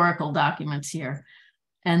historical documents here.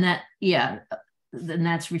 And that, yeah, then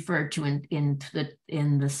that's referred to in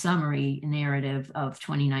the summary narrative of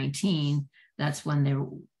 2019. That's when there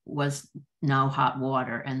was no hot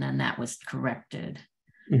water, and then that was corrected.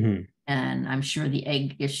 Mm-hmm. And I'm sure the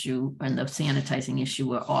egg issue and the sanitizing issue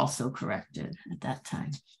were also corrected at that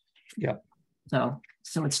time. Yep. So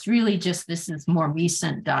it's really just, this is more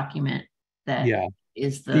recent document that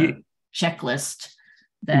is the checklist.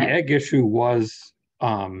 That the egg issue was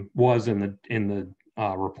in the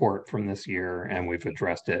report from this year, and we've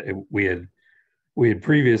addressed it. We had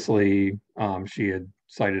previously, she had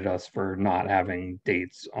cited us for not having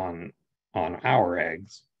dates on our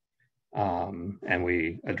eggs, and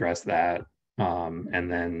we addressed that,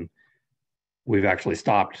 and then we've actually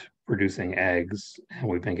stopped producing eggs, and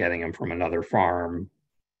we've been getting them from another farm.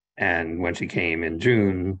 And when she came in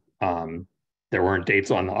June, there weren't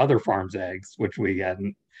dates on the other farm's eggs, which we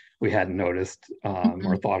hadn't noticed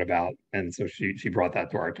or thought about, and so she brought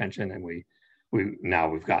that to our attention, and we've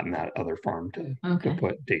gotten that other farm to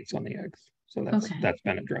put dates on the eggs. So that's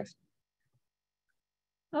been addressed.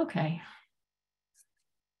 Okay.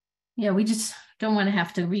 Yeah, we just don't want to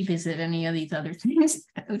have to revisit any of these other things.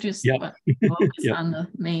 We just focus on the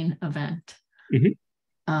main event.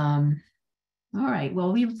 Mm-hmm. All right.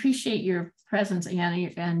 Well, we appreciate your presence and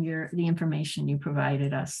the information you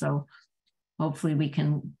provided us. So hopefully we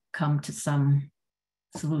can come to some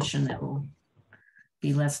solution that will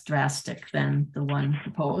be less drastic than the one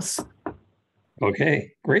proposed.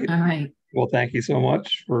 Okay, great. All right. Well, thank you so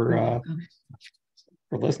much for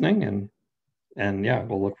listening, and yeah,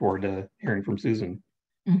 we'll look forward to hearing from Susan.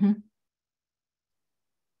 Mm-hmm.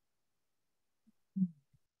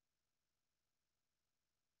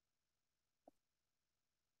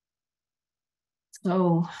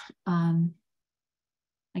 So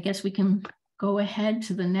I guess we can go ahead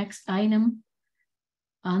to the next item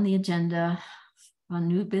on the agenda on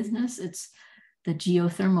new business. It's the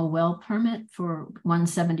geothermal well permit for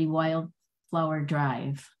 170 Wildflower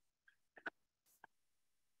Drive.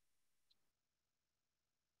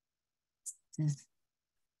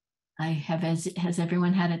 Has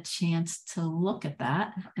everyone had a chance to look at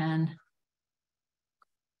that? And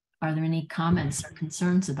are there any comments or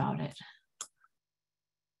concerns about it?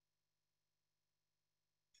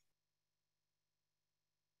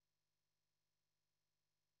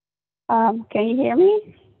 Can you hear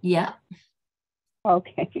me? Yeah.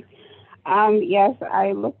 Okay. Yes,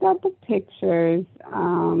 I looked at the pictures,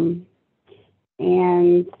 and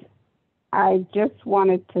I just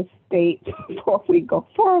wanted to state before we go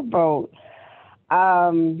for a vote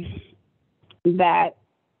that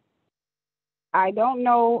I don't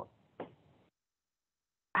know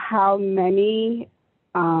how many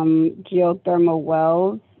geothermal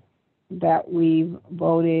wells that we've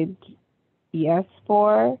voted yes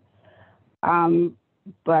for.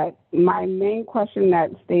 But my main question that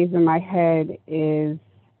stays in my head is,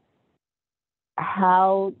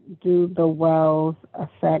 how do the wells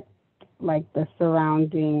affect like the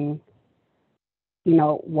surrounding,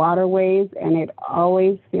 waterways? And it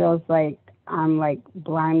always feels like I'm like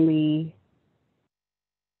blindly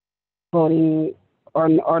voting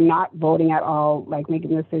or not voting at all, like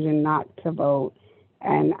making the decision not to vote.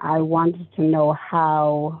 And I wanted to know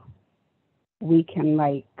how we can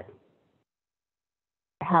like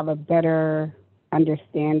have a better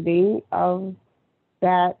understanding of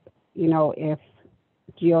that, you know, if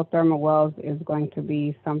geothermal wells is going to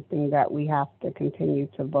be something that we have to continue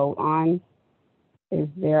to vote on. Is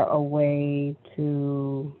there a way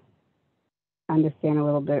to understand a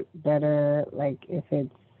little bit better, like if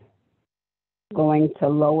it's going to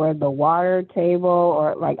lower the water table,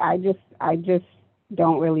 or like I just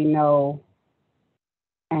don't really know.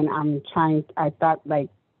 And I thought like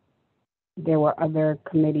there were other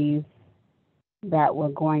committees that were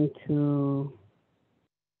going to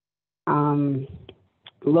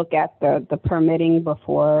look at the permitting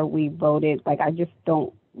before we voted. Like I just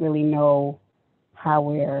don't really know how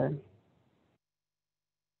we're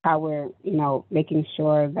you know, making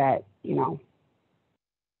sure that, you know,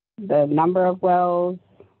 the number of wells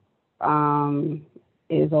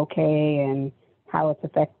is okay, and how it's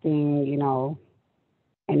affecting, you know,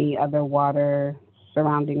 any other water,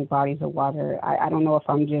 surrounding bodies of water. I don't know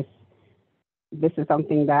if this is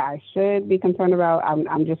something that I should be concerned about.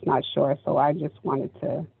 I'm just not sure. So I just wanted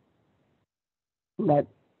to let,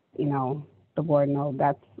 you know, the board know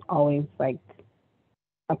that's always like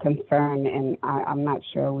a concern, and I'm not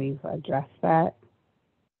sure we've addressed that,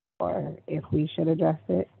 or if we should address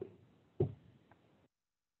it.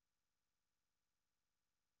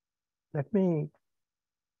 Let me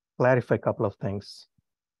clarify a couple of things.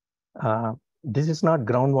 This is not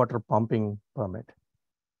groundwater pumping permit.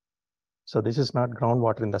 So this is not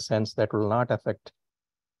groundwater in the sense that will not affect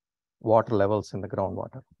water levels in the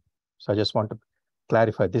groundwater. So I just want to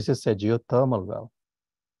clarify, this is a geothermal well.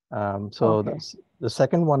 Okay. The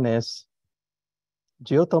second one is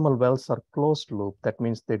geothermal wells are closed loop. That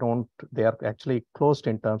means they are actually closed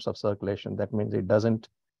in terms of circulation. That means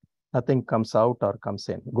nothing comes out or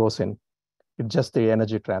goes in. It's just the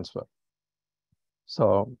energy transfer.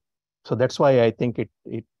 So that's why I think it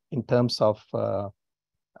in terms of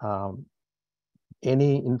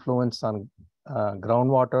any influence on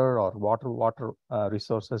groundwater or water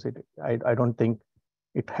resources, I don't think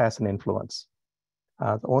it has an influence.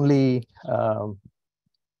 The only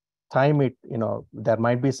time there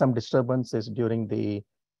might be some disturbances during the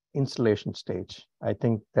installation stage. I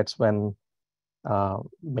think that's when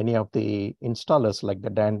many of the installers, like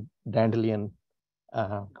the Dandelion,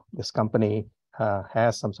 this company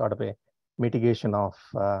has some sort of a mitigation of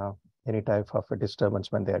any type of a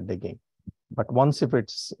disturbance when they are digging. But once if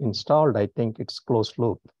it's installed, I think it's closed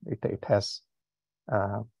loop. It has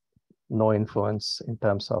no influence in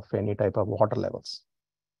terms of any type of water levels.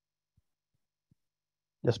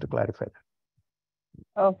 Just to clarify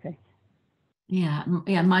that. Okay. Yeah,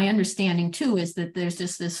 my understanding too is that there's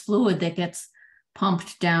just this fluid that gets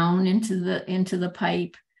pumped down into the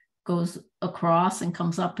pipe, goes across and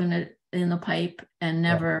comes up in the pipe and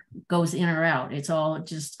never goes in or out. It's all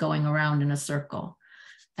just going around in a circle.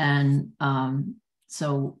 And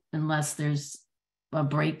so unless there's a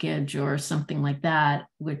breakage or something like that,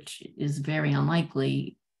 which is very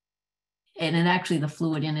unlikely, and actually the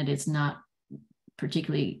fluid in it is not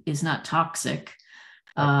toxic,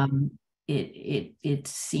 it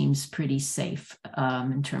seems pretty safe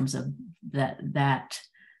in terms of that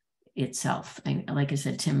itself. And like I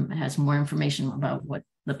said, Tim has more information about what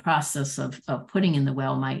the process of putting in the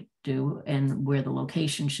well might do and where the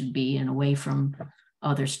location should be and away from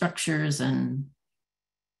other structures and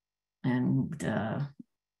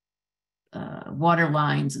water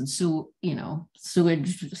lines and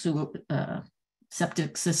sewage,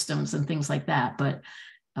 septic systems and things like that. But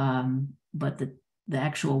the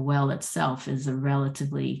actual well itself is a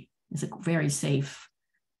very safe,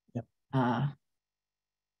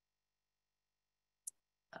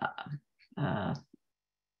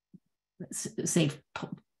 safe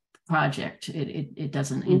project. It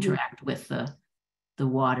doesn't interact with the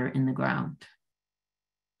water in the ground.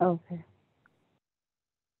 Okay.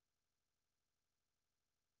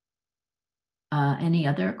 Any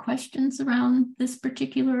other questions around this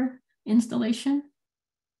particular installation?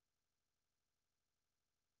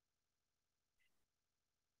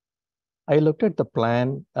 I looked at the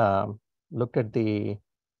plan, looked at the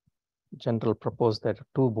general proposed that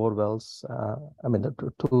two bore wells,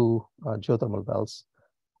 the two geothermal wells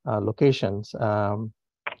locations,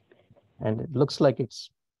 and it looks like it's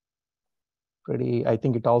pretty, I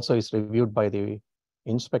think it also is reviewed by the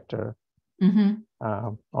inspector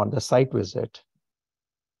on the site visit.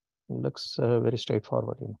 It looks very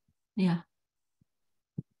straightforward. Yeah,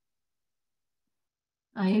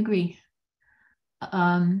 I agree.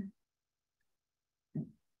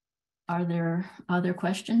 Are there other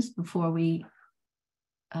questions before we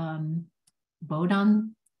vote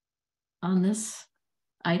on this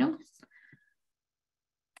item?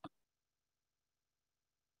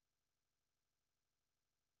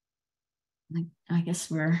 I guess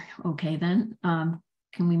we're okay then.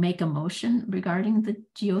 Can we make a motion regarding the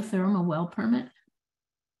geothermal well permit?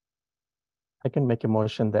 I can make a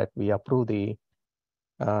motion that we approve the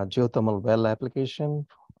geothermal well application,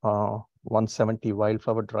 170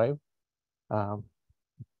 Wildflower Drive. I'll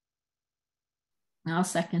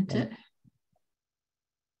second it.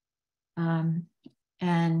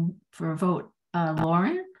 And for a vote,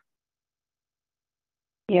 Lauren?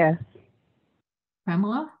 Yes.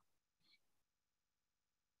 Premila?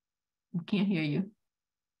 I can't hear you.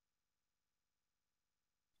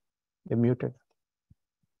 You're muted.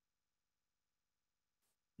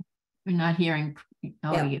 We're not hearing.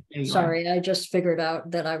 Oh, Yeah. there you Sorry, I just figured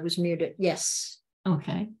out that I was muted. Yes. are.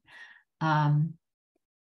 Okay.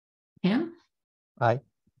 Tim? Aye.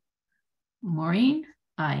 Maureen?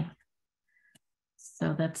 Aye.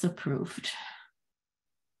 So that's approved.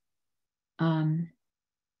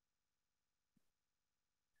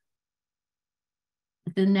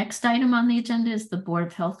 The next item on the agenda is the Board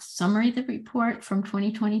of Health summary of the report from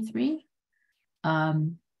 2023. That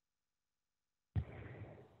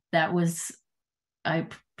was, I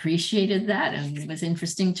appreciated that, and it was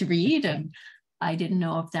interesting to read, and I didn't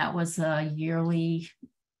know if that was a yearly,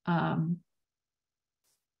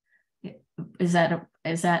 is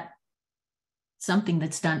that something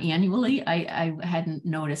that's done annually? I hadn't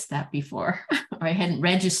noticed that before, or I hadn't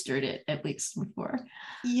registered it at least before.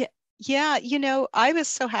 Yeah, you know, I was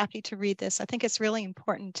so happy to read this. I think it's really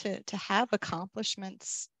important to have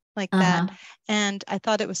accomplishments like that. And I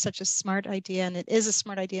thought it was such a smart idea, and it is a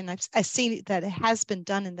smart idea. And I see that it has been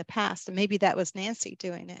done in the past, and maybe that was Nancy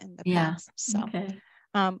doing it in the past. So okay.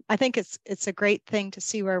 I think it's a great thing to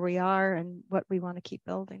see where we are and what we want to keep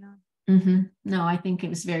building on. No, I think it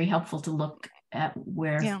was very helpful to look at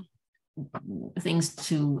where things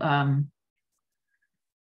to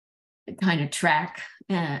kind of track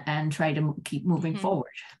and try to keep moving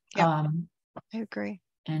forward. I agree.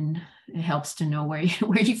 And it helps to know where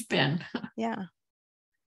you've been. Yeah.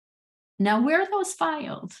 Now, where are those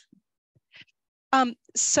filed?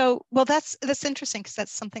 So, well, that's interesting, because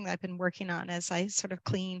that's something that I've been working on as I sort of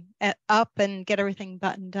clean up and get everything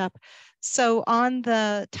buttoned up. So on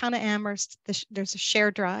the Town of Amherst, there's a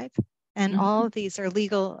shared drive, and all of these are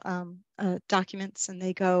legal documents, and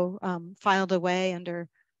they go filed away under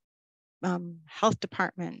Health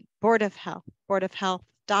Department, Board of Health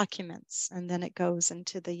documents, and then it goes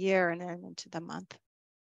into the year and then into the month.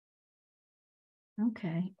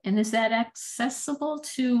 Okay, and is that accessible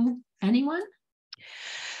to anyone?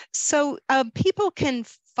 So people can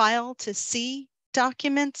file to see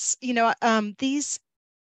documents. You know,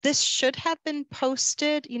 this should have been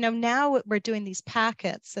posted. You know, now we're doing these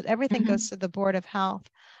packets that everything goes to the Board of Health,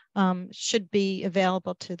 should be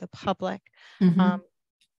available to the public.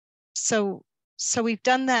 So we've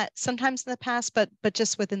done that sometimes in the past, but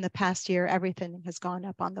just within the past year, everything has gone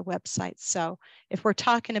up on the website. So if we're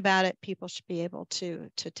talking about it, people should be able to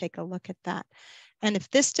take a look at that. And if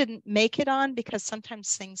this didn't make it on, because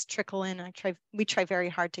sometimes things trickle in, we try very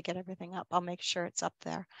hard to get everything up. I'll make sure it's up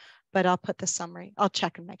there, but I'll put the summary. I'll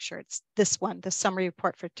check and make sure it's this one. The summary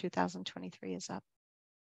report for 2023 is up.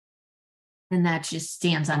 And that just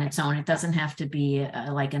stands on its own. It doesn't have to be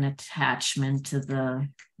like an attachment to the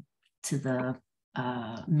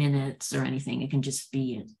minutes or anything. It can just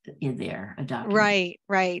be in there, a document.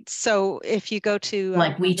 Right. So if you go to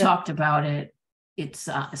like we talked about it, it's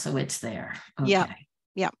so it's there. Okay.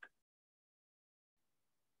 Yeah.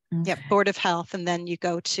 Board of Health, and then you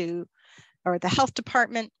go to the Health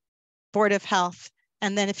Department, Board of Health,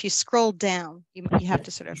 and then if you scroll down, you have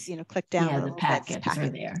to sort of click down. Yeah, the packets are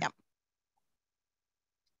there.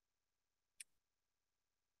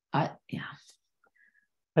 Yeah.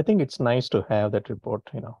 I think it's nice to have that report.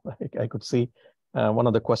 I could see one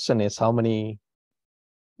of the question is how many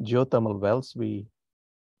geothermal wells we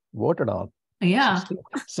voted on. Yeah.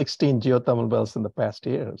 16 geothermal wells in the past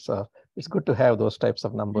year. So it's good to have those types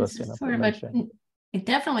of numbers. It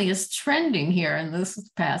definitely is trending here in this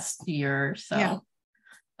past year. So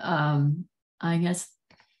I guess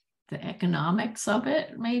the economics of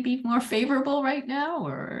it may be more favorable right now,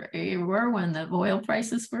 or were when the oil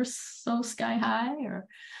prices were so sky high,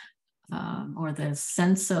 or the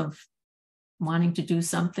sense of wanting to do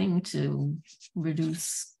something to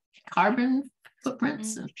reduce carbon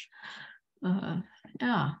footprints. But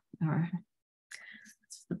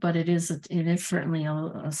it is certainly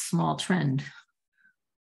a small trend,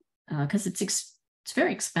 because it's it's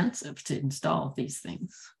very expensive to install these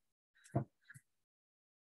things.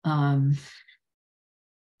 All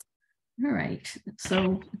right,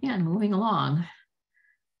 so again, moving along.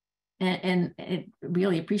 And it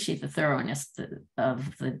really appreciate the thoroughness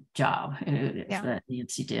of the job that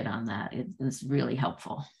Nancy did on that. It was really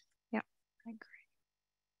helpful. Yeah, I agree.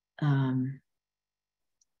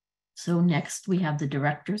 So next we have the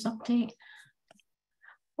director's update.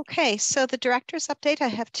 Okay, so the director's update, I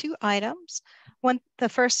have 2 items. The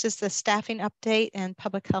first is the staffing update and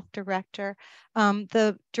public health director.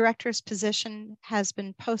 The director's position has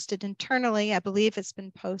been posted internally. I believe it's been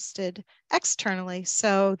posted externally.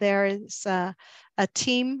 So there is a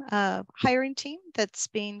team, hiring team that's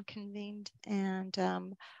being convened, and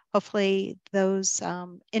hopefully those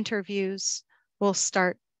interviews will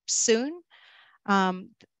start soon.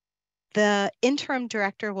 The interim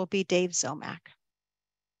director will be Dave Zomack.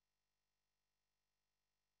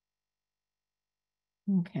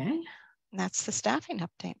 Okay. And that's the staffing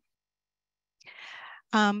update.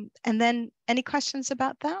 And then any questions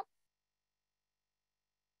about that?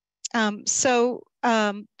 The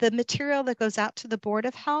material that goes out to the Board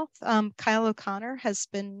of Health, Kyle O'Connor has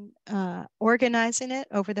been organizing it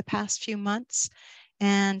over the past few months.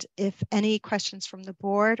 And if any questions from the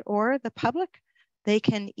board or the public, they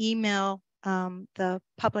can email the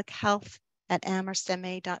public health at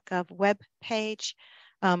amherstma.gov webpage.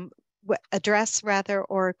 Address rather,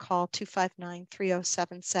 or call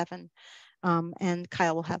 259-3077, and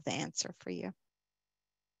Kyle will have the answer for you.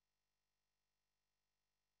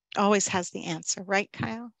 Always has the answer, right,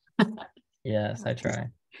 Kyle? Yes, I try.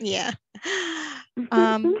 Yeah.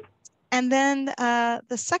 And then the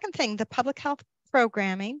second thing, the public health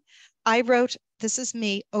programming, I wrote, this is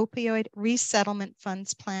me, opioid resettlement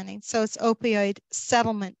funds planning. So it's opioid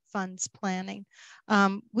settlement funds planning.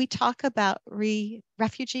 We talk about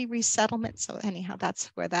refugee resettlement. So anyhow, that's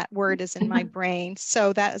where that word is in my brain.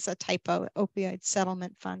 So that is a typo, opioid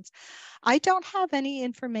settlement funds. I don't have any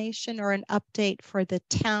information or an update for the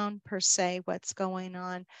town per se, what's going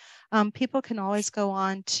on. People can always go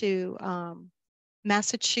on to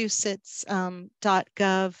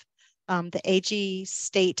Massachusetts.gov, the AG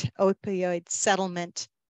state opioid settlement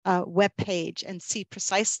webpage, and see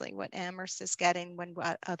precisely what Amherst is getting when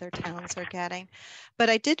what other towns are getting. But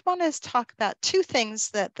I did want to talk about 2 things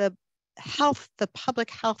that the public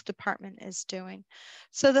health department is doing.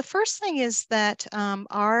 So the first thing is that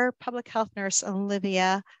our public health nurse,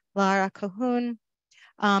 Olivia Lara Cahoon,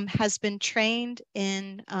 has been trained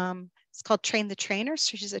in, it's called Train the Trainer.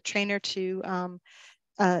 So she's a trainer to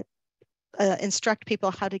instruct people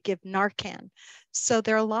how to give Narcan. So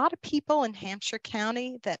there are a lot of people in Hampshire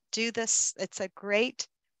County that do this. It's a great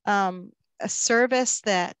a service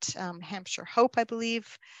that Hampshire Hope, I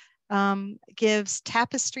believe, gives.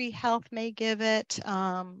 Tapestry Health may give it.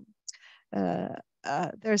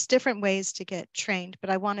 There's different ways to get trained, but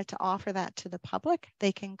I wanted to offer that to the public.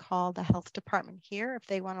 They can call the health department here if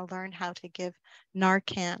they want to learn how to give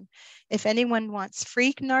Narcan. If anyone wants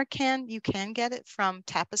free Narcan, you can get it from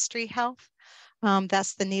Tapestry Health.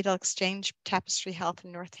 That's the Needle Exchange, Tapestry Health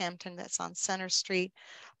in Northampton, that's on Center Street.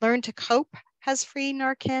 Learn to Cope has free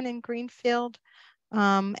Narcan in Greenfield.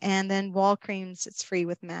 And then Walgreens, it's free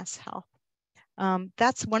with Mass Health.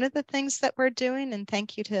 That's one of the things that we're doing, and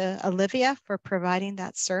thank you to Olivia for providing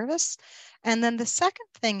that service. And then the second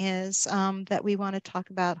thing is that we want to talk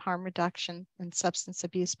about harm reduction and substance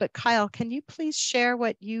abuse. But Kyle, can you please share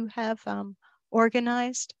what you have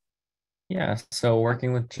organized? Yeah, so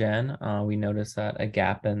working with Jen, we noticed that a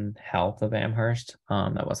gap in health of Amherst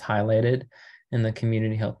that was highlighted in the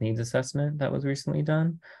community health needs assessment that was recently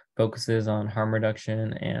done focuses on harm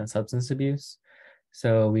reduction and substance abuse.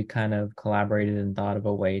 So we kind of collaborated and thought of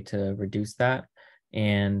a way to reduce that.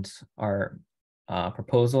 And our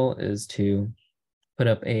proposal is to put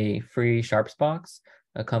up a free Sharps box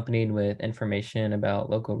accompanied with information about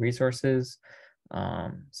local resources.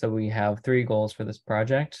 So we have 3 goals for this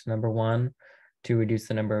project. Number 1, to reduce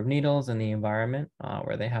the number of needles in the environment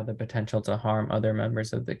where they have the potential to harm other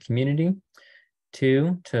members of the community.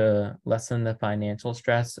 2, to lessen the financial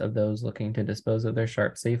stress of those looking to dispose of their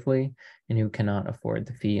sharps safely and who cannot afford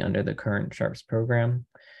the fee under the current Sharps program.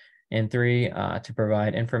 And 3, to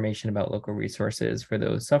provide information about local resources for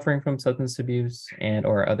those suffering from substance abuse and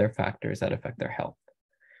or other factors that affect their health.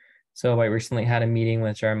 So I recently had a meeting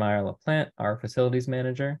with Jeremiah LaPlante, our facilities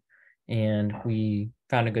manager, and we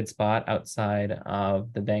found a good spot outside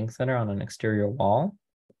of the Bank Center on an exterior wall.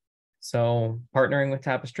 So partnering with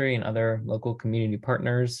Tapestry and other local community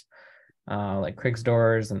partners like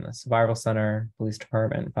Kriegsdoors and the Survival Center, Police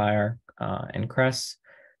Department, Fire, and Cress,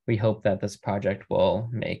 we hope that this project will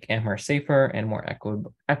make Amherst safer and more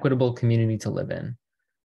equitable community to live in.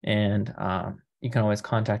 And you can always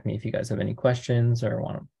contact me if you guys have any questions or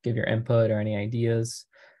want to give your input or any ideas.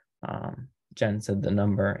 Jen said the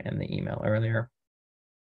number and the email earlier.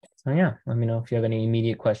 So yeah, let me know if you have any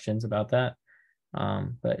immediate questions about that.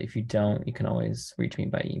 But if you don't, you can always reach me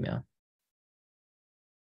by email.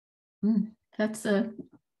 That's a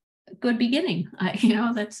good beginning.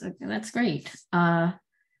 That's great.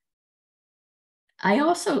 I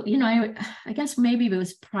also, I guess maybe it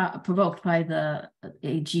was provoked by the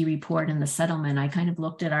AG report and the settlement. I kind of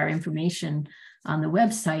looked at our information on the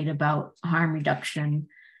website about harm reduction,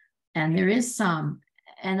 and there is some.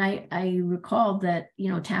 And I recalled that,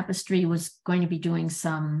 Tapestry was going to be doing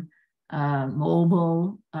some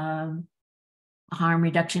mobile harm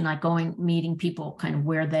reduction, like meeting people kind of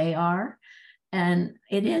where they are. And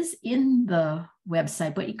it is in the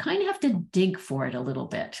website, but you kind of have to dig for it a little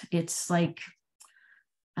bit. It's like,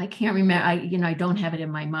 I can't remember, I don't have it in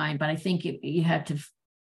my mind, but I think you had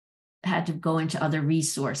to go into other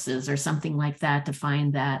resources or something like that to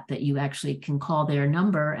find that you actually can call their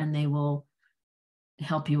number and they will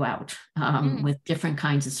help you out with different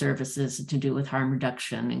kinds of services to do with harm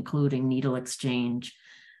reduction, including needle exchange,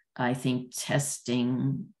 I think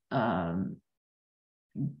testing, I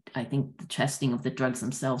think the testing of the drugs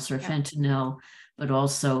themselves for fentanyl, but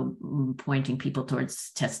also pointing people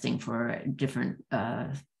towards testing for different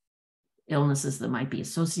illnesses that might be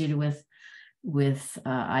associated with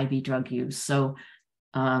IV drug use. So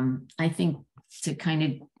I think to kind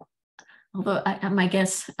of, although my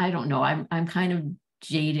guess, I don't know, I'm kind of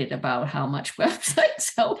jaded about how much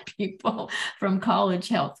websites help people from College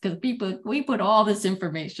Health, because we put all this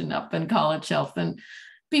information up in College Health and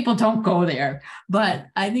people don't go there. But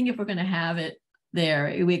I think if we're going to have it there,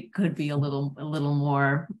 it could be a little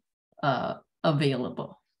more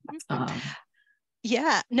available.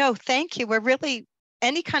 Yeah, no, thank you. We're really,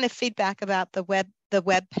 any kind of feedback about the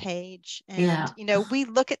web page, and we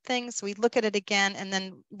look at things, we look at it again, and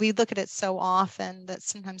then we look at it so often that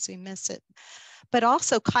sometimes we miss it. But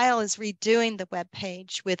also Kyle is redoing the web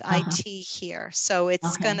page with IT here, so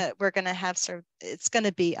it's we're gonna have it's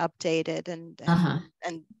gonna be updated and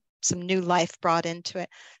some new life brought into it.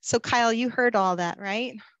 So Kyle, you heard all that,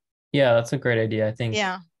 right? Yeah, that's a great idea. I think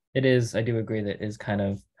it is. I do agree that it is kind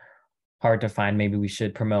of hard to find. Maybe we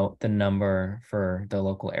should promote the number for the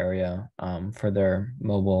local area for their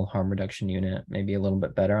mobile harm reduction unit, maybe a little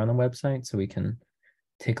bit better on the website, so we can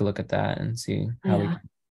take a look at that and see how we can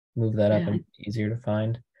move that up and easier to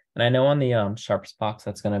find. And I know on the Sharps box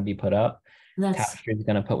that's going to be put up, Tapestry is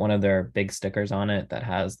going to put one of their big stickers on it that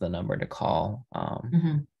has the number to call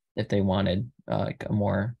if they wanted like a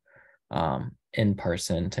more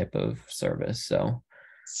in-person type of service. So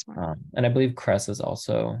and I believe Cress is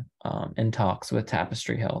also in talks with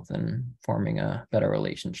Tapestry Health and forming a better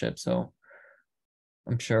relationship. So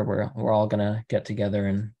I'm sure we're all gonna get together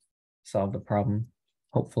and solve the problem,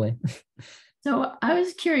 hopefully. So I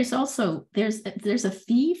was curious also, there's a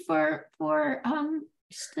fee for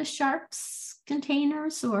the Sharps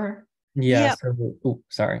containers, or? Yeah. So,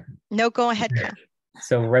 sorry. No, go ahead, Kat.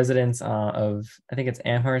 So residents of, I think it's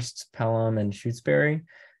Amherst, Pelham, and Shutesbury.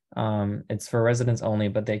 It's for residents only,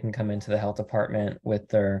 but they can come into the health department with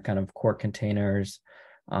their kind of quart containers,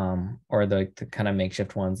 or the kind of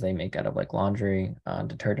makeshift ones they make out of like laundry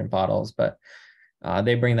detergent bottles. But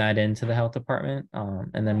they bring that into the health department,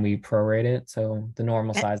 and then we prorate it. So the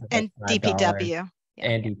normal size is and like DPW.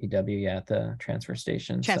 And DPW, at the transfer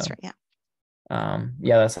station. Transfer, so,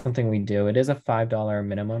 that's something we do. It is a $5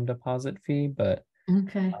 minimum deposit fee, but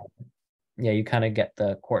you kind of get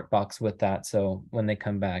the quart box with that. So when they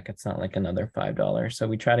come back, it's not like another $5. So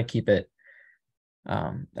we try to keep it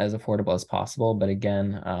as affordable as possible. But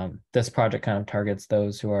again, this project kind of targets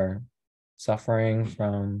those who are suffering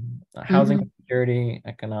from housing insecurity,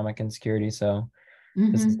 economic insecurity. So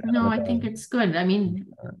this is I think it's good. I mean,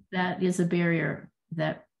 that is a barrier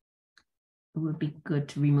that would be good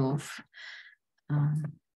to remove.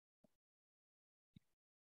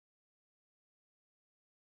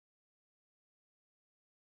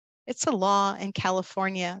 It's a law in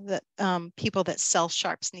California that people that sell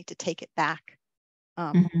Sharps need to take it back.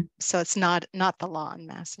 So it's not the law in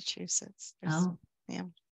Massachusetts. Yeah,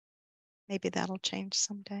 maybe that'll change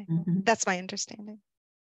someday. That's my understanding.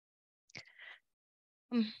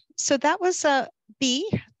 So that was B,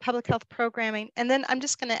 public health programming. And then I'm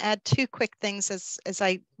just going to add two quick things as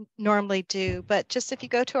I normally do. But just if you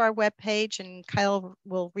go to our webpage, and Kyle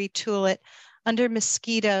will retool it, under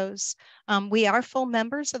mosquitoes, we are full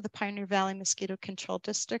members of the Pioneer Valley Mosquito Control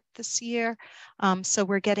District this year. So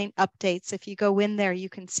we're getting updates. If you go in there, you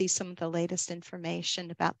can see some of the latest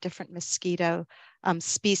information about different mosquito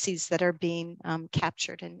species that are being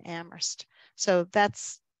captured in Amherst. So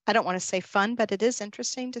that's, I don't want to say fun, but it is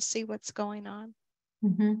interesting to see what's going on.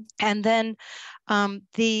 Mm-hmm. And then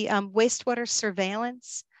the wastewater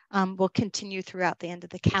surveillance will continue throughout the end of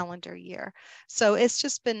the calendar year. So it's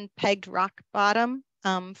just been pegged rock bottom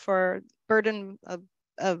for burden of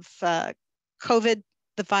COVID,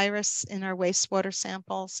 the virus in our wastewater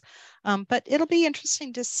samples. But it'll be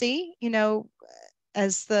interesting to see,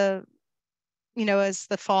 as the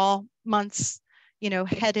fall months,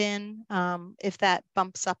 head in, if that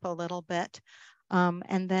bumps up a little bit.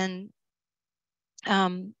 And then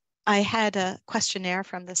I had a questionnaire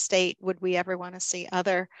from the state. Would we ever want to see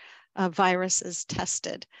other viruses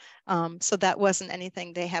tested? So that wasn't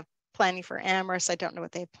anything they have planning for Amherst. I don't know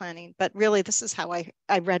what they're planning, but really this is how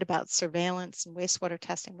I read about surveillance and wastewater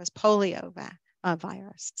testing, was polio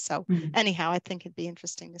virus. So anyhow, I think it'd be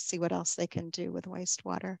interesting to see what else they can do with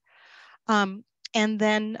wastewater. And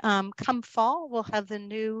then come fall, we'll have the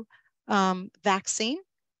new vaccine,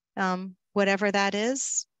 whatever that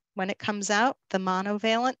is. When it comes out, the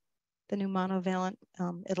new monovalent,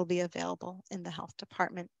 it'll be available in the health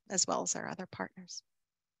department as well as our other partners.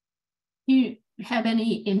 Do you have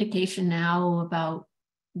any indication now about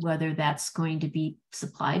whether that's going to be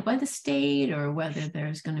supplied by the state, or whether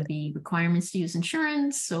there's going to be requirements to use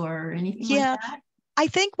insurance or anything like that? I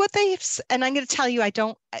think what they've, and I'm going to tell you,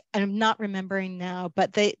 I'm not remembering now,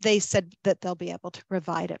 but they said that they'll be able to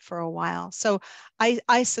provide it for a while. So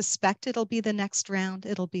I suspect it'll be the next round.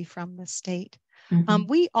 It'll be from the state. Mm-hmm.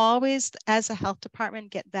 We always, as a health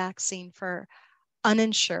department, get vaccine for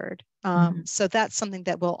uninsured. So that's something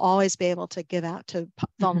that we'll always be able to give out to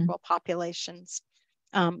vulnerable populations,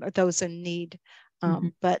 or those in need.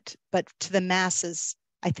 But to the masses,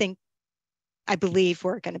 I believe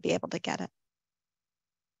we're going to be able to get it.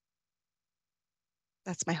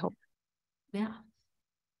 That's my hope. Yeah.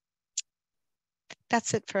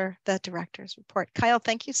 That's it for the director's report. Kyle,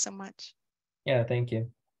 thank you so much. Yeah, thank you.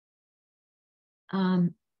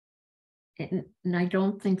 And I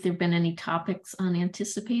don't think there've been any topics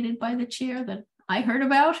unanticipated by the chair that I heard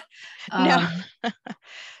about. No.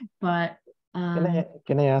 But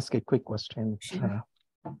can I ask a quick question? Sure.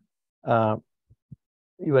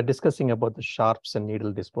 You were discussing about the sharps and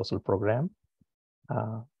needle disposal program.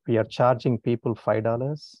 We are charging people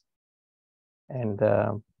 $5, and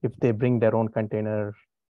if they bring their own container,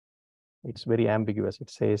 it's very ambiguous. It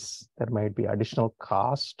says there might be additional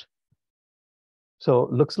cost. So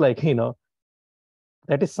looks like,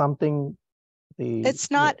 that is something it's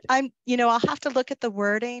not, I'll have to look at the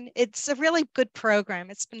wording. It's a really good program.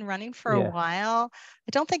 It's been running for a while.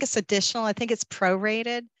 I don't think it's additional. I think it's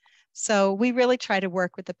prorated. So we really try to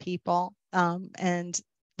work with the people and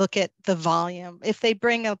look at the volume. If they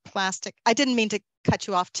bring a plastic, I didn't mean to cut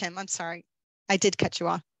you off, Tim. I'm sorry. I did cut you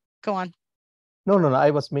off. Go on. No. I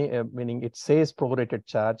was meaning it says prorated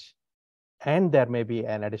charge, and there may be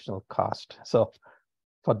an additional cost. So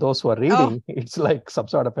for those who are reading, it's like some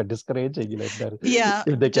sort of a discouraging, if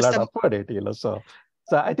they cannot afford it, So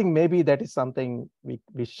I think maybe that is something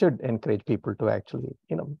we should encourage people to actually,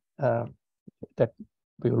 that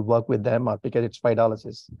we will work with them, or because it's $5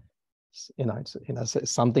 is,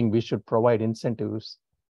 it's something we should provide incentives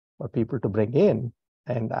for people to bring in.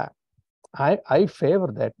 And I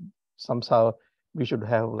favor that somehow we should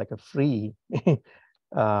have like a free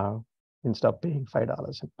instead of paying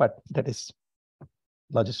 $5, but that is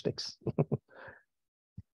logistics.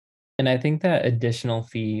 And I think that additional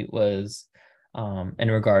fee was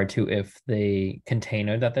in regard to if the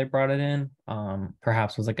container that they brought it in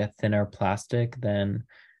perhaps was like a thinner plastic than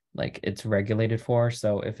like it's regulated for.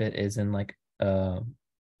 So if it is in like a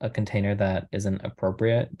container that isn't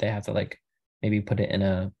appropriate, they have to like maybe put it in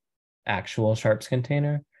a actual sharps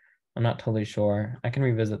container. I'm not totally sure. I can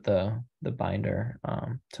revisit the binder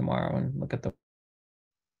tomorrow and look at the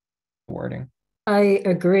wording. I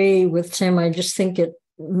agree with Tim. I just think it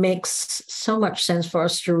makes so much sense for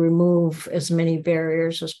us to remove as many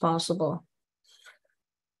barriers as possible.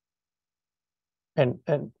 And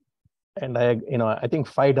I think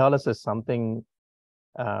 $5 is something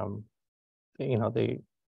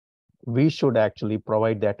we should actually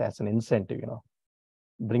provide that as an incentive.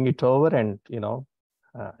 Bring it over, and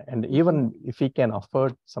and even if we can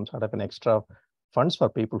afford some sort of an extra funds for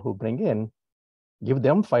people who bring in, give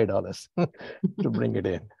them $5 to bring it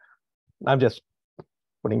in. I'm just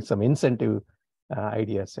putting some incentive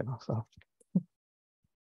ideas, so.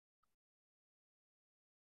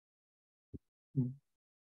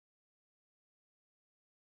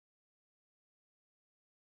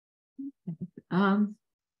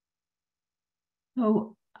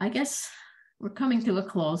 So I guess we're coming to a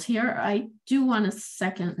close here. I do want to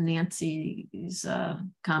second Nancy's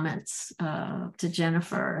comments to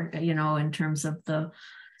Jennifer, in terms of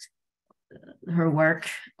her work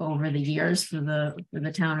over the years for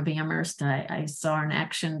the town of Amherst. I saw in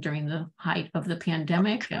action during the height of the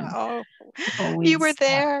pandemic. And you were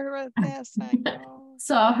there. Yes, I know.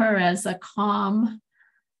 Saw her as a calm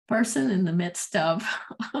person in the midst of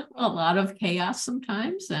a lot of chaos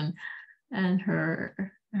sometimes, and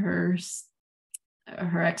her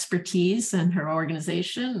expertise and her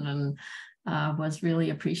organization and was really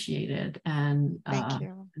appreciated, and thank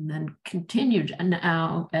you. And then continued, and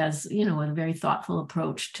now as with a very thoughtful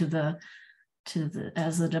approach as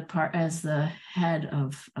the head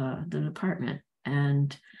of the department,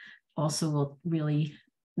 and also will really,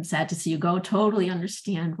 I'm sad to see you go. Totally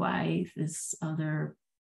understand why this other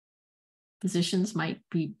positions might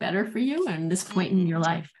be better for you at this point in your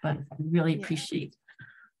life, but I really appreciate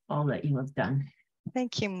all that you have done.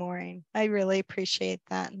 Thank you, Maureen. I really appreciate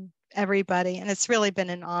that, and everybody. And it's really been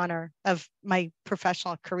an honor of my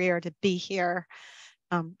professional career to be here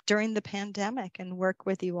during the pandemic and work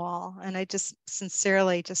with you all. And I just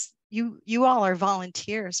sincerely you all are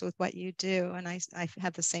volunteers with what you do. And I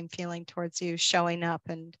have the same feeling towards you, showing up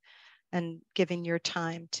and giving your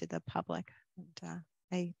time to the public. And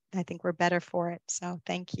I think we're better for it. So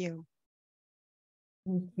thank you.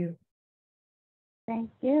 Thank you.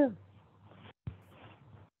 Thank you.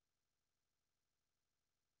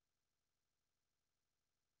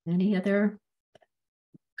 Any other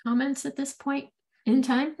comments at this point in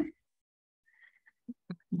time?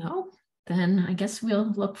 No? Then I guess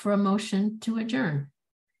we'll look for a motion to adjourn.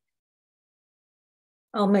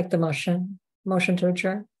 I'll make the motion. Motion to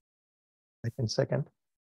adjourn. I can second.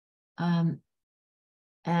 And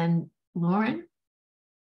Lauren?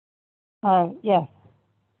 Yes.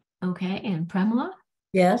 Okay, and Premila?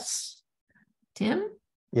 Yes. Tim?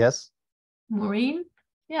 Yes. Maureen?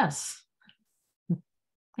 Yes.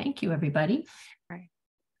 Thank you, everybody. All right.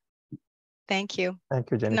 Thank you. Thank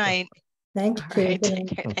you, Jennifer. Good night. Thank All you. right. Take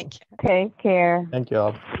care. Thank you. Take care. Thank you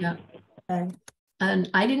all. Yeah. Bye. And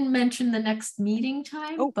I didn't mention the next meeting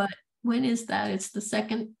time, Oh. but when is that? It's the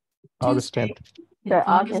second August Tuesday. 10th. The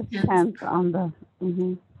August 10th. 10th on the.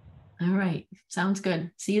 Mhm. All right. Sounds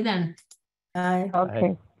good. See you then. Bye.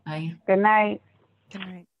 Okay. Bye. Good night. Good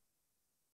night.